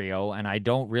scenario, and I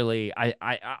don't really.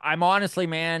 I'm honestly,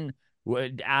 man.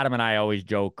 Adam and I always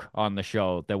joke on the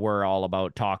show that we're all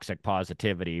about toxic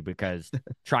positivity because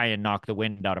try and knock the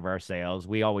wind out of our sails.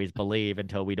 We always believe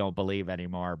until we don't believe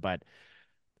anymore. But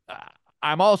uh,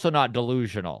 I'm also not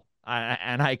delusional,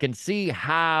 and I can see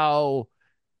how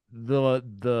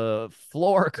the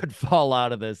floor could fall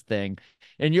out of this thing.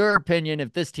 In your opinion,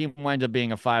 if this team winds up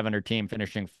being a 500 team,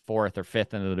 finishing fourth or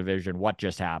fifth in the division, what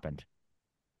just happened?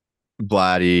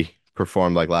 Vladdy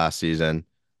performed like last season.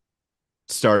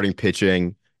 Starting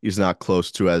pitching, he's not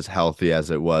close to as healthy as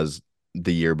it was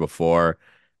the year before.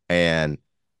 And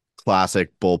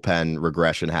classic bullpen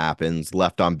regression happens.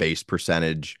 Left on base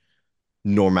percentage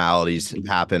normalities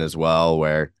happen as well,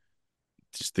 where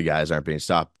just the guys aren't being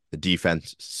stopped. The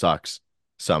defense sucks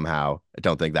somehow. I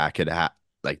don't think that could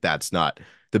like that's not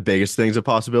the biggest things of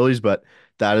possibilities, but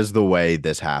that is the way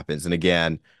this happens. And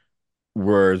again,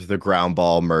 we're the ground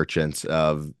ball merchants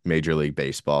of Major League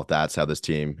Baseball. That's how this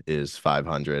team is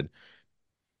 500.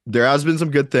 There has been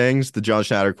some good things. The John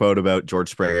Schnatter quote about George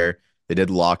Springer, they did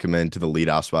lock him into the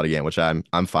leadoff spot again, which I'm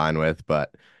fine with.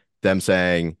 But them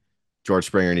saying George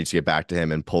Springer needs to get back to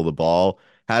him and pull the ball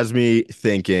has me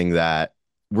thinking that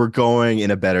we're going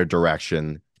in a better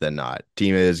direction than not.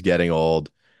 Team is getting old.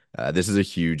 This is a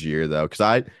huge year though,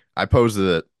 because I posed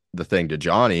the thing to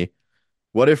Johnny.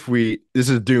 What if this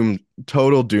is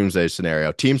total doomsday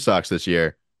scenario. Team sucks this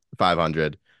year,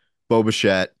 500. Bo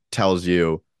Bichette tells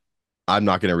you I'm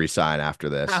not going to resign after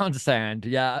this. Pound sand,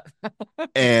 yeah.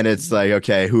 And it's like,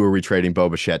 okay, who are we trading Bo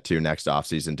Bichette to next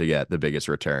offseason to get the biggest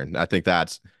return? I think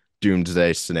that's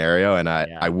doomsday scenario, and I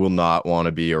Yeah. will not want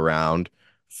to be around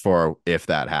for if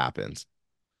that happens.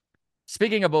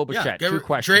 Speaking of Yeah, Boba two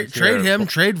questions trade here. him,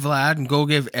 trade Vlad, and go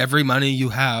give every money you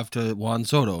have to Juan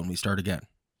Soto, and we start again.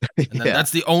 And then Yeah.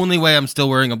 that's the only way I'm still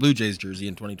wearing a Blue Jays jersey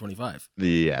in 2025.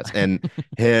 Yes. And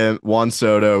Juan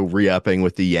Soto re-upping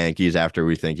with the Yankees after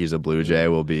we think he's a Blue Jay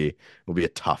will be a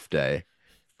tough day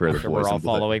for the After we're boys all in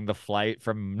blue. following the flight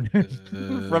from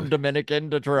Uh, from Dominican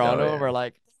to Oh Toronto, yeah. we're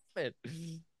like, "Man,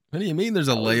 what do you mean there's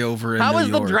a layover in how New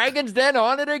is the York? Dragons Den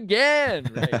on it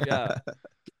again?" Right? Yeah.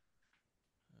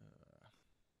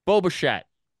 Boba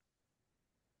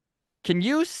can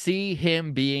you see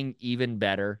him being even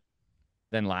better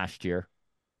than last year?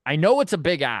 I know it's a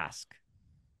big ask,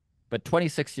 but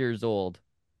 26 years old,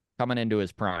 coming into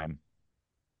his prime.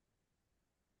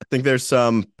 I think there's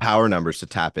some power numbers to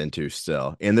tap into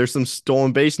still, and there's some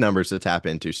stolen base numbers to tap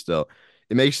into still.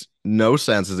 It makes no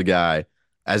sense as a guy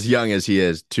as young as he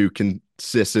is to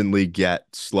consistently get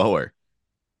slower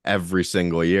every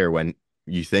single year when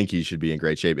you think he should be in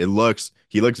great shape. He looks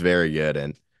very good,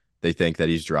 and they think that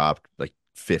he's dropped like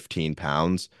 15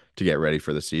 pounds to get ready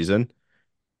for the season.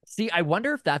 See, I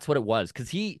wonder if that's what it was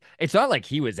because it's not like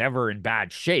he was ever in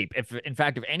bad shape. If, in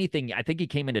fact, if anything, I think he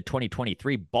came into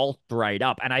 2023 bulked right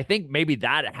up. And I think maybe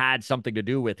that had something to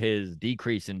do with his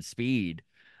decrease in speed.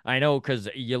 I know because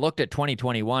you looked at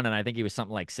 2021 and I think he was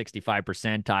something like 65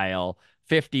 percentile,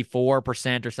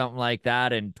 54% or something like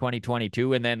that in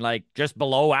 2022. And then like just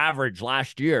below average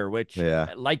last year, which,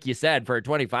 Yeah. like you said, for a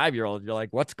 25-year-old, you're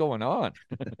like, what's going on?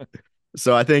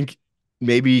 So I think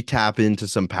maybe tap into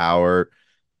some power.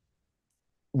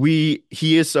 He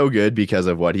is so good because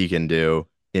of what he can do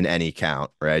in any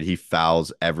count, right? He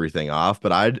fouls everything off,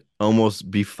 but I'd almost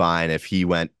be fine if he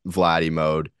went Vladdy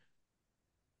mode.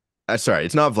 Sorry,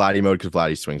 it's not Vladdy mode because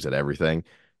Vladdy swings at everything.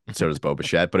 So does Bo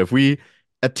Bichette. But if we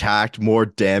attacked more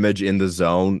damage in the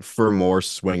zone for more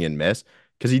swing and miss,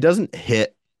 because he doesn't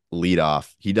hit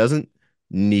leadoff, he doesn't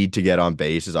need to get on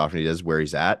base as often as he does where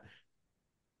he's at.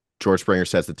 George Springer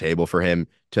sets the table for him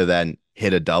to then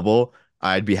hit a double.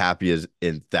 I'd be happy as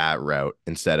in that route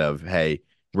instead of, hey,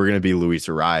 we're going to be Luis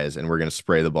Arias and we're going to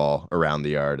spray the ball around the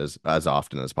yard as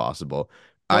often as possible.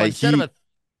 So I instead of he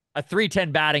a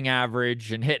 310 batting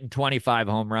average and hitting 25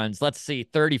 home runs, let's see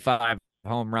 35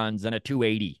 home runs and a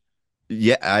 280.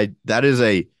 Yeah, I that is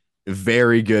a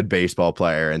very good baseball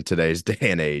player in today's day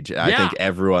and age. I Yeah. think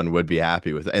everyone would be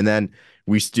happy with it. And then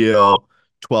we steal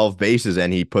 12 bases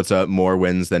and he puts up more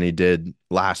wins than he did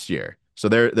last year. So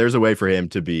there's a way for him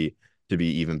to be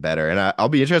even better. And I'll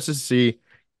be interested to see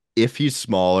if he's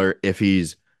smaller, if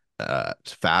he's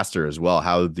faster as well,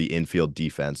 how the infield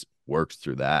defense works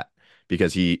through that.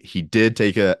 Because he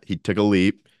took a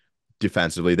leap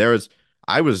defensively.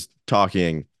 I was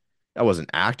talking, I wasn't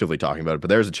actively talking about it, but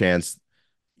there's a chance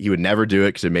he would never do it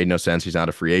because it made no sense. He's not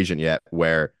a free agent yet,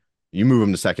 where you move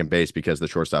him to second base because the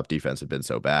shortstop defense had been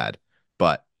so bad.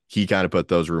 But he kind of put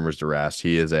those rumors to rest.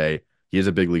 He is a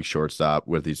big league shortstop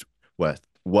with these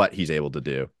what he's able to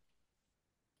do.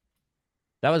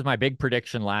 That was my big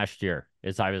prediction last year.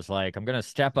 Is I was like, I'm gonna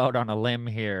step out on a limb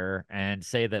here and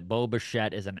say that Bo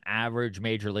Bichette is an average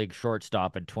major league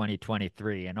shortstop in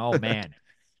 2023. And oh man,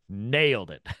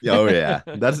 nailed it. Oh yeah.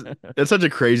 That's such a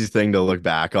crazy thing to look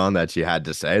back on that you had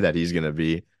to say that he's gonna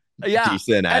be Yeah,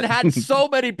 decent and at. had so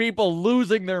many people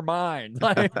losing their minds.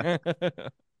 Like,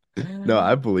 No,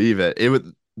 I believe it. It was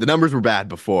the numbers were bad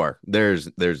before. There's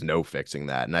no fixing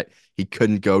that. And he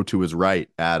couldn't go to his right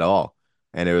at all.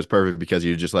 And it was perfect because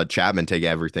you just let Chapman take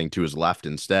everything to his left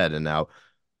instead. And now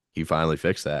he finally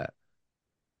fixed that.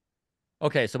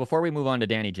 okay, so before we move on to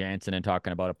Danny Jansen and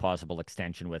talking about a possible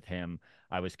extension with him,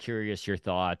 I was curious your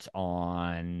thoughts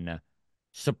on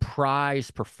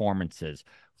surprise performances.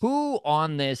 Who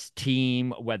on this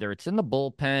team, whether it's in the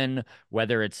bullpen,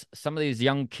 whether it's some of these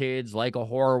young kids like a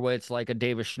Horowitz, like a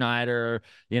Davis Schneider,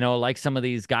 like some of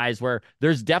these guys where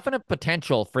there's definite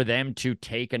potential for them to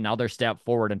take another step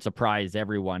forward and surprise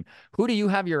everyone. Who do you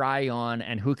have your eye on,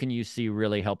 and who can you see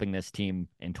really helping this team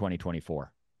in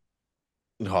 2024?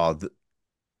 Oh,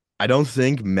 I don't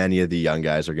think many of the young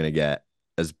guys are going to get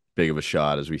as big of a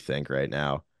shot as we think right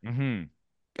now. Mm-hmm.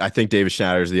 I think David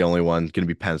Schneider is the only one going to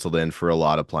be penciled in for a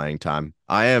lot of playing time.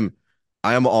 I am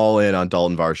all in on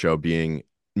Dalton Varsho being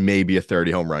maybe a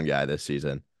 30 home run guy this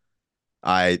season.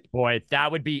 I Boy,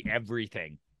 that would be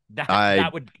everything. That I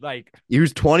that would like He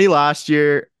was 20 last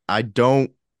year.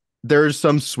 There's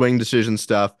some swing decision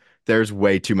stuff. There's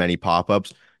way too many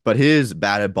pop-ups, but his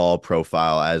batted ball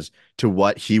profile as to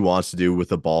what he wants to do with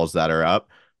the balls that are up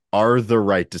are the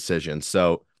right decisions.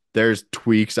 So there's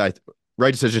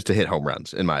right decisions to hit home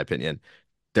runs, in my opinion.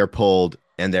 They're pulled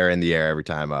and they're in the air every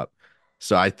time up.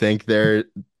 So I think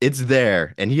it's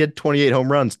there. And he had 28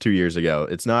 home runs 2 years ago.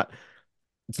 It's not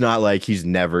like he's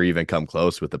never even come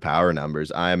close with the power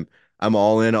numbers. I'm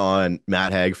all in on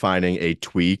Matt Haig finding a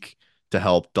tweak to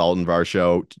help Dalton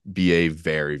Varsho be a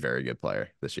very, very good player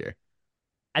this year.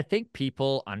 I think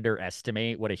people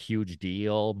underestimate what a huge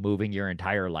deal moving your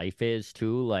entire life is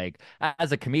too. Like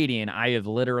as a comedian, I have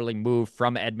literally moved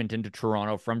from Edmonton to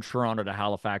Toronto, from Toronto to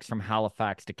Halifax, from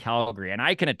Halifax to Calgary. And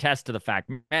I can attest to the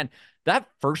fact, man, that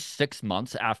first 6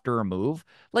 months after a move,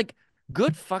 like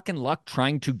good fucking luck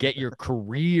trying to get your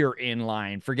career in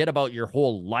line. Forget about your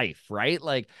whole life, right?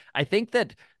 Like I think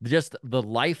that just the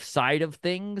life side of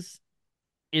things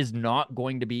is not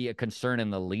going to be a concern in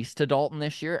the least to Dalton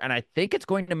this year. And I think it's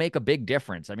going to make a big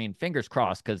difference. I mean, fingers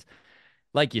crossed, because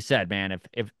like you said, man,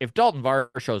 if Dalton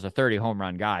Varsho is a 30 home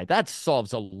run guy, that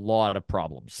solves a lot of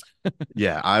problems.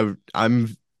 Yeah,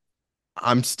 I'm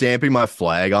stamping my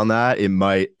flag on that. It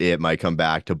might come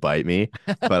back to bite me,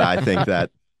 but I think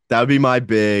that would be my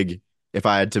big, if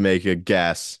I had to make a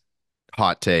guess,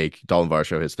 hot take. Dalton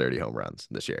Varsho hits 30 home runs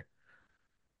this year.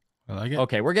 I like it.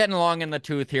 Okay, we're getting along in the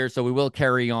tooth here, so we will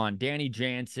carry on. Danny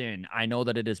Jansen, I know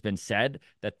that it has been said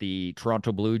that the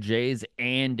Toronto Blue Jays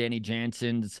and Danny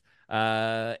Jansen's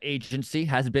agency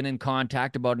has been in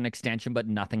contact about an extension, but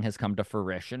nothing has come to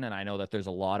fruition. And I know that there's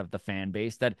a lot of the fan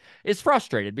base that is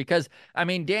frustrated because, I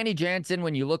mean, Danny Jansen,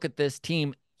 when you look at this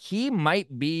team, he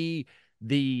might be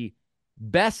the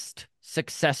best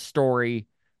success story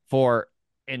for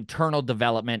internal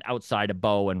development outside of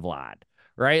Bo and Vlad,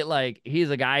 right? Like he's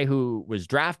a guy who was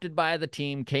drafted by the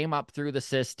team, came up through the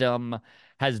system,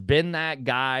 has been that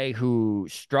guy who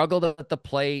struggled at the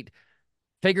plate,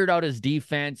 figured out his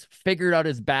defense, figured out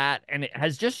his bat, and it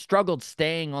has just struggled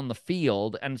staying on the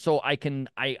field. And so I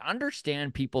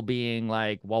understand people being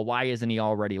like, well, why isn't he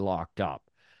already locked up?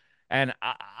 And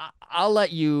I'll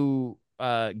let you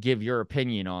give your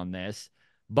opinion on this,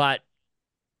 but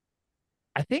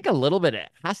I think a little bit it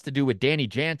has to do with Danny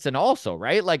Jansen also,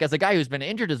 right? Like as a guy who's been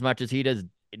injured as much as he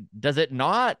does it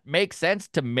not make sense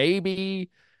to maybe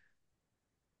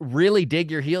really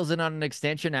dig your heels in on an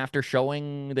extension after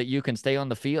showing that you can stay on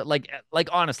the field? Like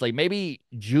honestly, maybe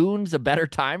June's a better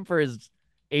time for his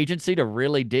agency to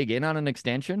really dig in on an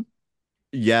extension.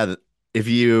 Yeah,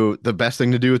 the best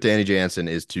thing to do with Danny Jansen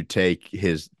is to take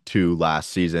his two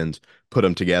last seasons, put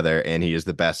them together, and he is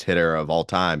the best hitter of all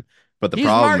time. But the He's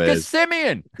problem Marcus is,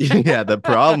 Simeon. yeah, the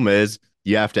problem is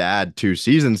you have to add two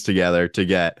seasons together to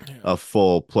get Yeah. a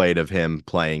full plate of him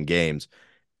playing games.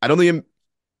 I don't think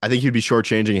I think he'd be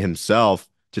shortchanging himself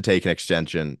to take an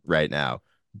extension right now.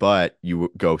 But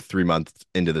you go 3 months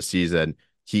into the season,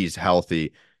 he's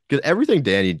healthy because everything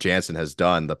Danny Jansen has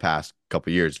done the past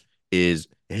couple years is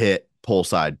hit pull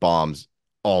side bombs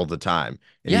all the time.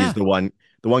 And he's Yeah.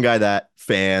 the one guy that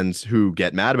fans who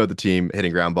get mad about the team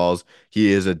hitting ground balls,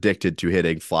 he is addicted to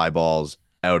hitting fly balls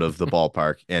out of the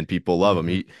ballpark, and people love him.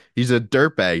 Mm-hmm. He's a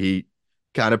dirtbag. He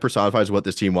kind of personifies what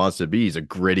this team wants to be. He's a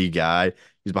gritty guy.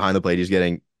 He's behind the plate.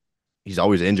 He's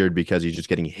always injured because he's just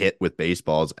getting hit with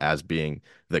baseballs as being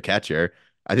the catcher.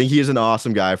 I think he is an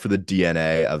awesome guy for the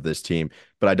DNA of this team,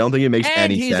 but I don't think it makes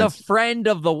And any he's a sense. friend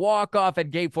of the walk-off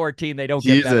at Gate 14. They don't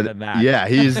get better than that. Yeah,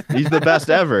 he's the best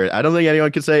ever. I don't think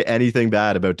anyone could say anything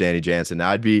bad about Danny Jansen.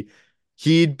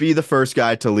 He'd be the first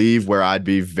guy to leave where I'd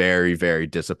be very, very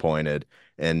disappointed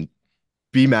and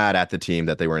be mad at the team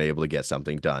that they weren't able to get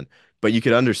something done. But you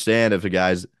could understand if a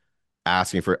guy's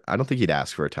asking for, I don't think he'd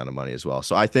ask for a ton of money as well.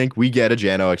 So I think we get a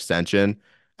Jano extension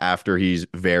after he's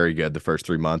very good the first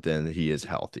 3 months and he is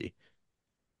healthy.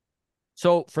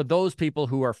 So for those people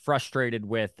who are frustrated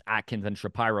with Atkins and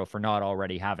Shapiro for not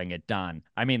already having it done,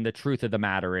 I mean, the truth of the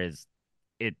matter is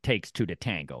it takes two to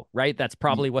tango, right? That's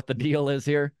probably what the deal is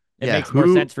here. It Yeah, makes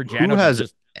more sense for who Jano to has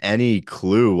just any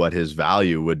clue what his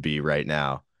value would be right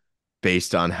now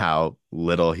based on how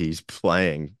little he's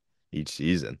playing each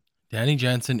season? Danny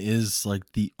Jansen is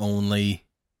like the only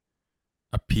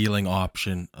appealing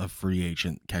option of free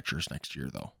agent catchers next year,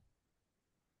 though.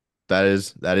 That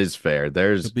is fair.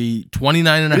 He'll be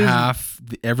 29 and a it is half.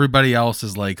 Everybody else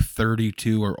is like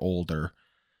 32 or older.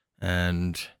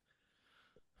 And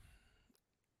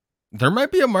there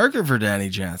might be a market for Danny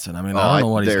Jansen. I mean, I don't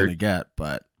know what he's going to get,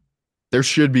 but there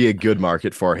should be a good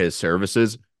market for his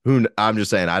services. I'm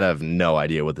just saying, I'd have no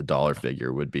idea what the dollar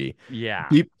figure would be. yeah.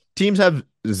 Teams have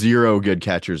zero good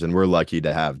catchers, and we're lucky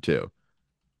to have two.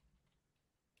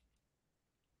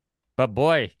 But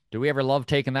boy, do we ever love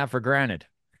taking that for granted.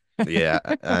 Yeah,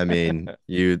 I mean,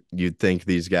 you'd think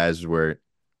these guys were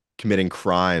committing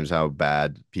crimes, how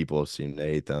bad people seem to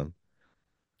hate them.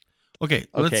 okay,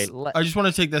 I just want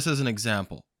to take this as an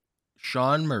example.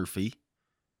 Sean Murphy,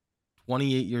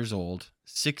 28 years old,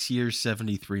 6 years,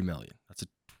 73 million. That's a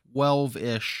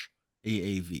 12-ish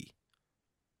AAV.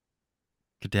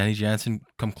 Could Danny Jansen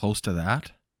come close to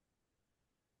that?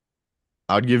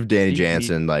 I'd give Danny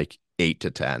Jansen like 8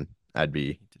 to 10. I'd be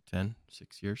 8 to 10,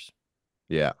 6 years.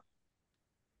 Yeah.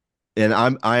 And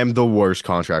I am the worst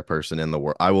contract person in the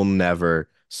world. I will never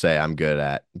say I'm good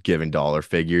at giving dollar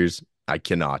figures. I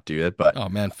cannot do it, but oh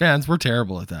man, fans, we're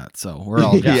terrible at that. So we're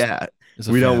all yeah.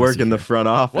 We don't work in the front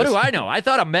office. What do I know? I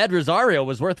thought Ahmed Rosario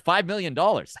was worth $5 million.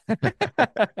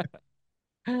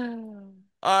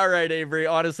 All right, Avery.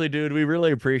 Honestly, dude, we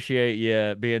really appreciate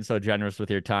you being so generous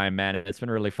with your time, man. It's been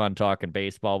really fun talking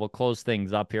baseball. We'll close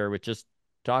things up here with just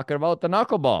talking about the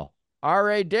knuckleball.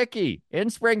 R.A. Dickey in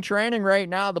spring training right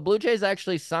now. The Blue Jays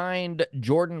actually signed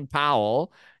Jordan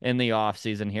Powell in the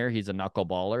offseason here. He's a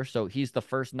knuckleballer, so he's the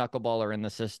first knuckleballer in the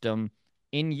system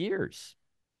in years.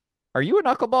 Are you a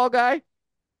knuckleball guy?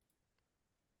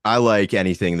 I like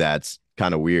anything that's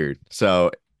kind of weird. So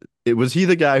was he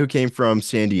the guy who came from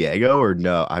San Diego or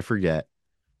no? I forget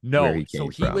where No. he So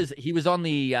came from. he was on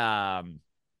the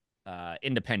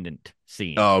independent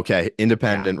scene. Oh, okay.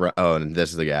 Independent. Yeah. Oh, and this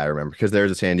is the guy I remember because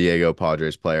there's a San Diego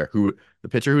Padres player the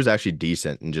pitcher who's actually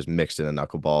decent and just mixed in a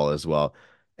knuckleball as well.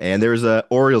 And there's a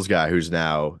Orioles guy who's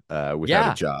now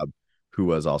without a job who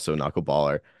was also a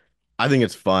knuckleballer. I think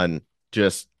it's fun.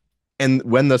 And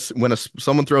when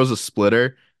someone throws a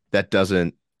splitter that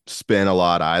doesn't spin a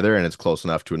lot either, and it's close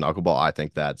enough to a knuckleball, I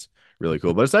think that's really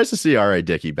cool. But it's nice to see R.A.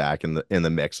 Dickey back in the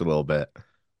mix a little bit.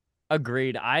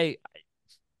 Agreed. I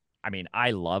mean, I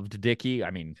loved Dickey.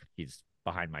 I mean, he's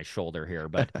behind my shoulder here,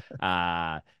 but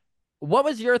what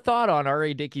was your thought on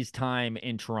R.A. Dickey's time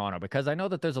in Toronto? Because I know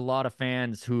that there's a lot of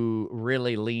fans who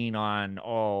really lean on,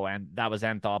 and that was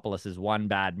Anthopoulos' one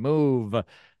bad move.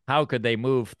 How could they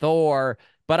move Thor?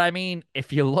 But I mean,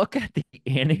 if you look at the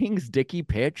innings Dickey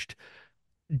pitched,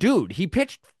 dude, he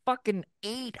pitched fucking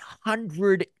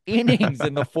 800 innings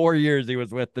in the 4 years he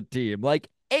was with the team. Like,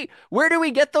 hey, where do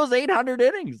we get those 800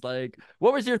 innings? Like,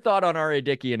 what was your thought on R.A.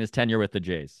 Dickey and his tenure with the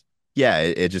Jays? Yeah,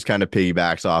 it just kind of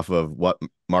piggybacks off of what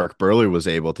Mark Burley was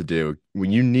able to do.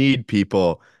 When you need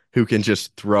people who can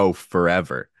just throw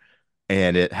forever,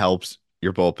 and it helps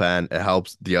your bullpen, it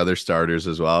helps the other starters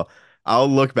as well. I'll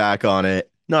look back on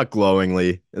it, not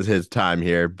glowingly as his time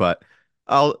here, but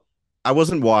I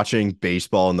wasn't watching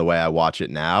baseball in the way I watch it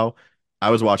now. I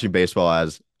was watching baseball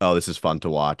as, oh, this is fun to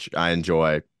watch. I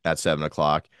enjoy at 7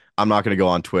 o'clock. I'm not going to go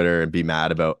on Twitter and be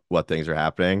mad about what things are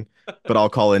happening, but I'll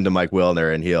call into Mike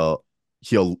Wilner and he'll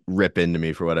rip into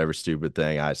me for whatever stupid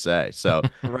thing I say. So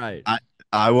right.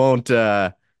 I won't.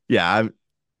 I'm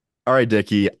all right,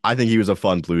 Dickey. I think he was a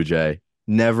fun Blue Jay.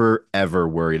 Never ever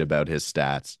worried about his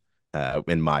stats.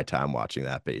 in my time watching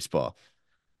that baseball.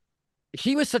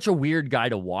 He was such a weird guy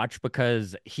to watch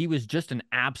because he was just an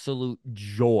absolute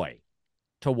joy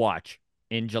to watch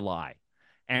in July.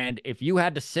 And if you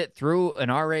had to sit through an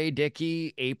R.A.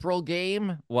 Dickey April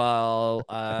game, well,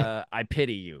 I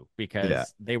pity you Yeah.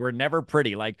 because they were never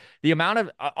pretty. Like the amount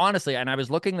of honestly, and I was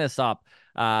looking this up.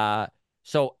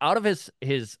 So out of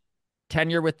his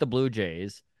tenure with the Blue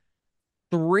Jays,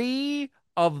 3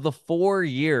 of the 4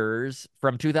 years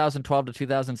from 2012 to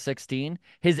 2016,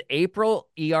 his April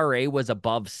ERA was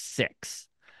above 6.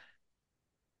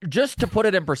 Just to put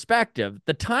it in perspective,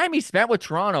 the time he spent with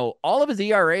Toronto, all of his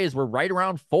ERAs were right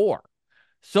around 4.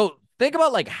 So think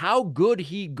about like how good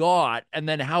he got and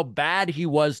then how bad he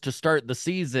was to start the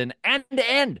season end to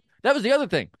end. That was the other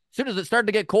thing. As soon as it started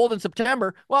to get cold in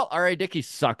September, well, all right, Dickey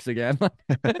sucks again.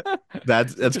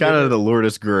 That's They kind of were, the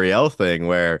Lourdes Gurriel thing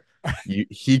where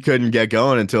he couldn't get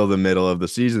going until the middle of the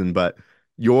season, but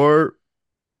your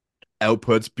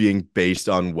outputs being based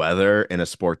on weather in a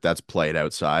sport that's played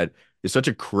outside is such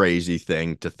a crazy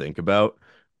thing to think about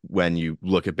when you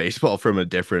look at baseball from a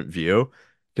different view.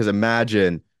 Because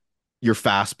imagine your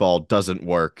fastball doesn't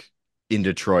work in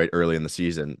Detroit early in the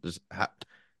season.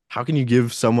 How can you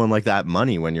give someone like that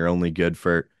money when you're only good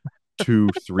for 2,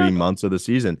 3 months of the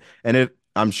season? And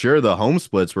I'm sure the home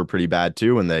splits were pretty bad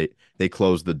too when they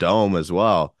closed the dome as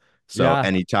well. So yeah,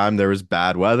 anytime there was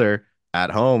bad weather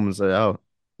at home, it's like, oh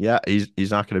yeah, he's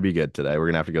not going to be good today. We're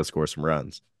gonna have to go score some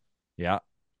runs. yeah.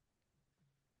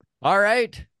 All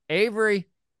right, Avery,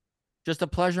 just a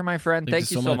pleasure, my friend. Thank you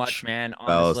Thank you so so much, much. man.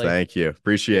 Fellas, Honestly, thank you.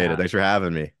 Appreciate it. yeah. Thanks for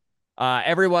having me.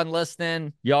 Everyone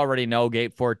listening, you already know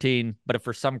Gate 14, but if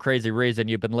for some crazy reason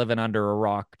you've been living under a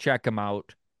rock, check them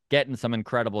out. Getting some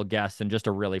incredible guests and just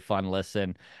a really fun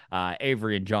listen.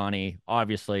 Avery and Johnny,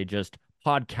 obviously, just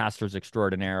podcasters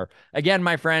extraordinaire. Again,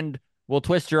 my friend, we'll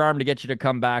twist your arm to get you to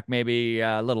come back maybe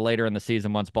a little later in the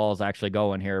season once ball's actually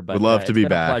going here. Would But love to it's be been a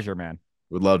back. pleasure, man.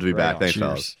 Would love to be Right back. on. Thanks,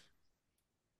 fellas. Cheers.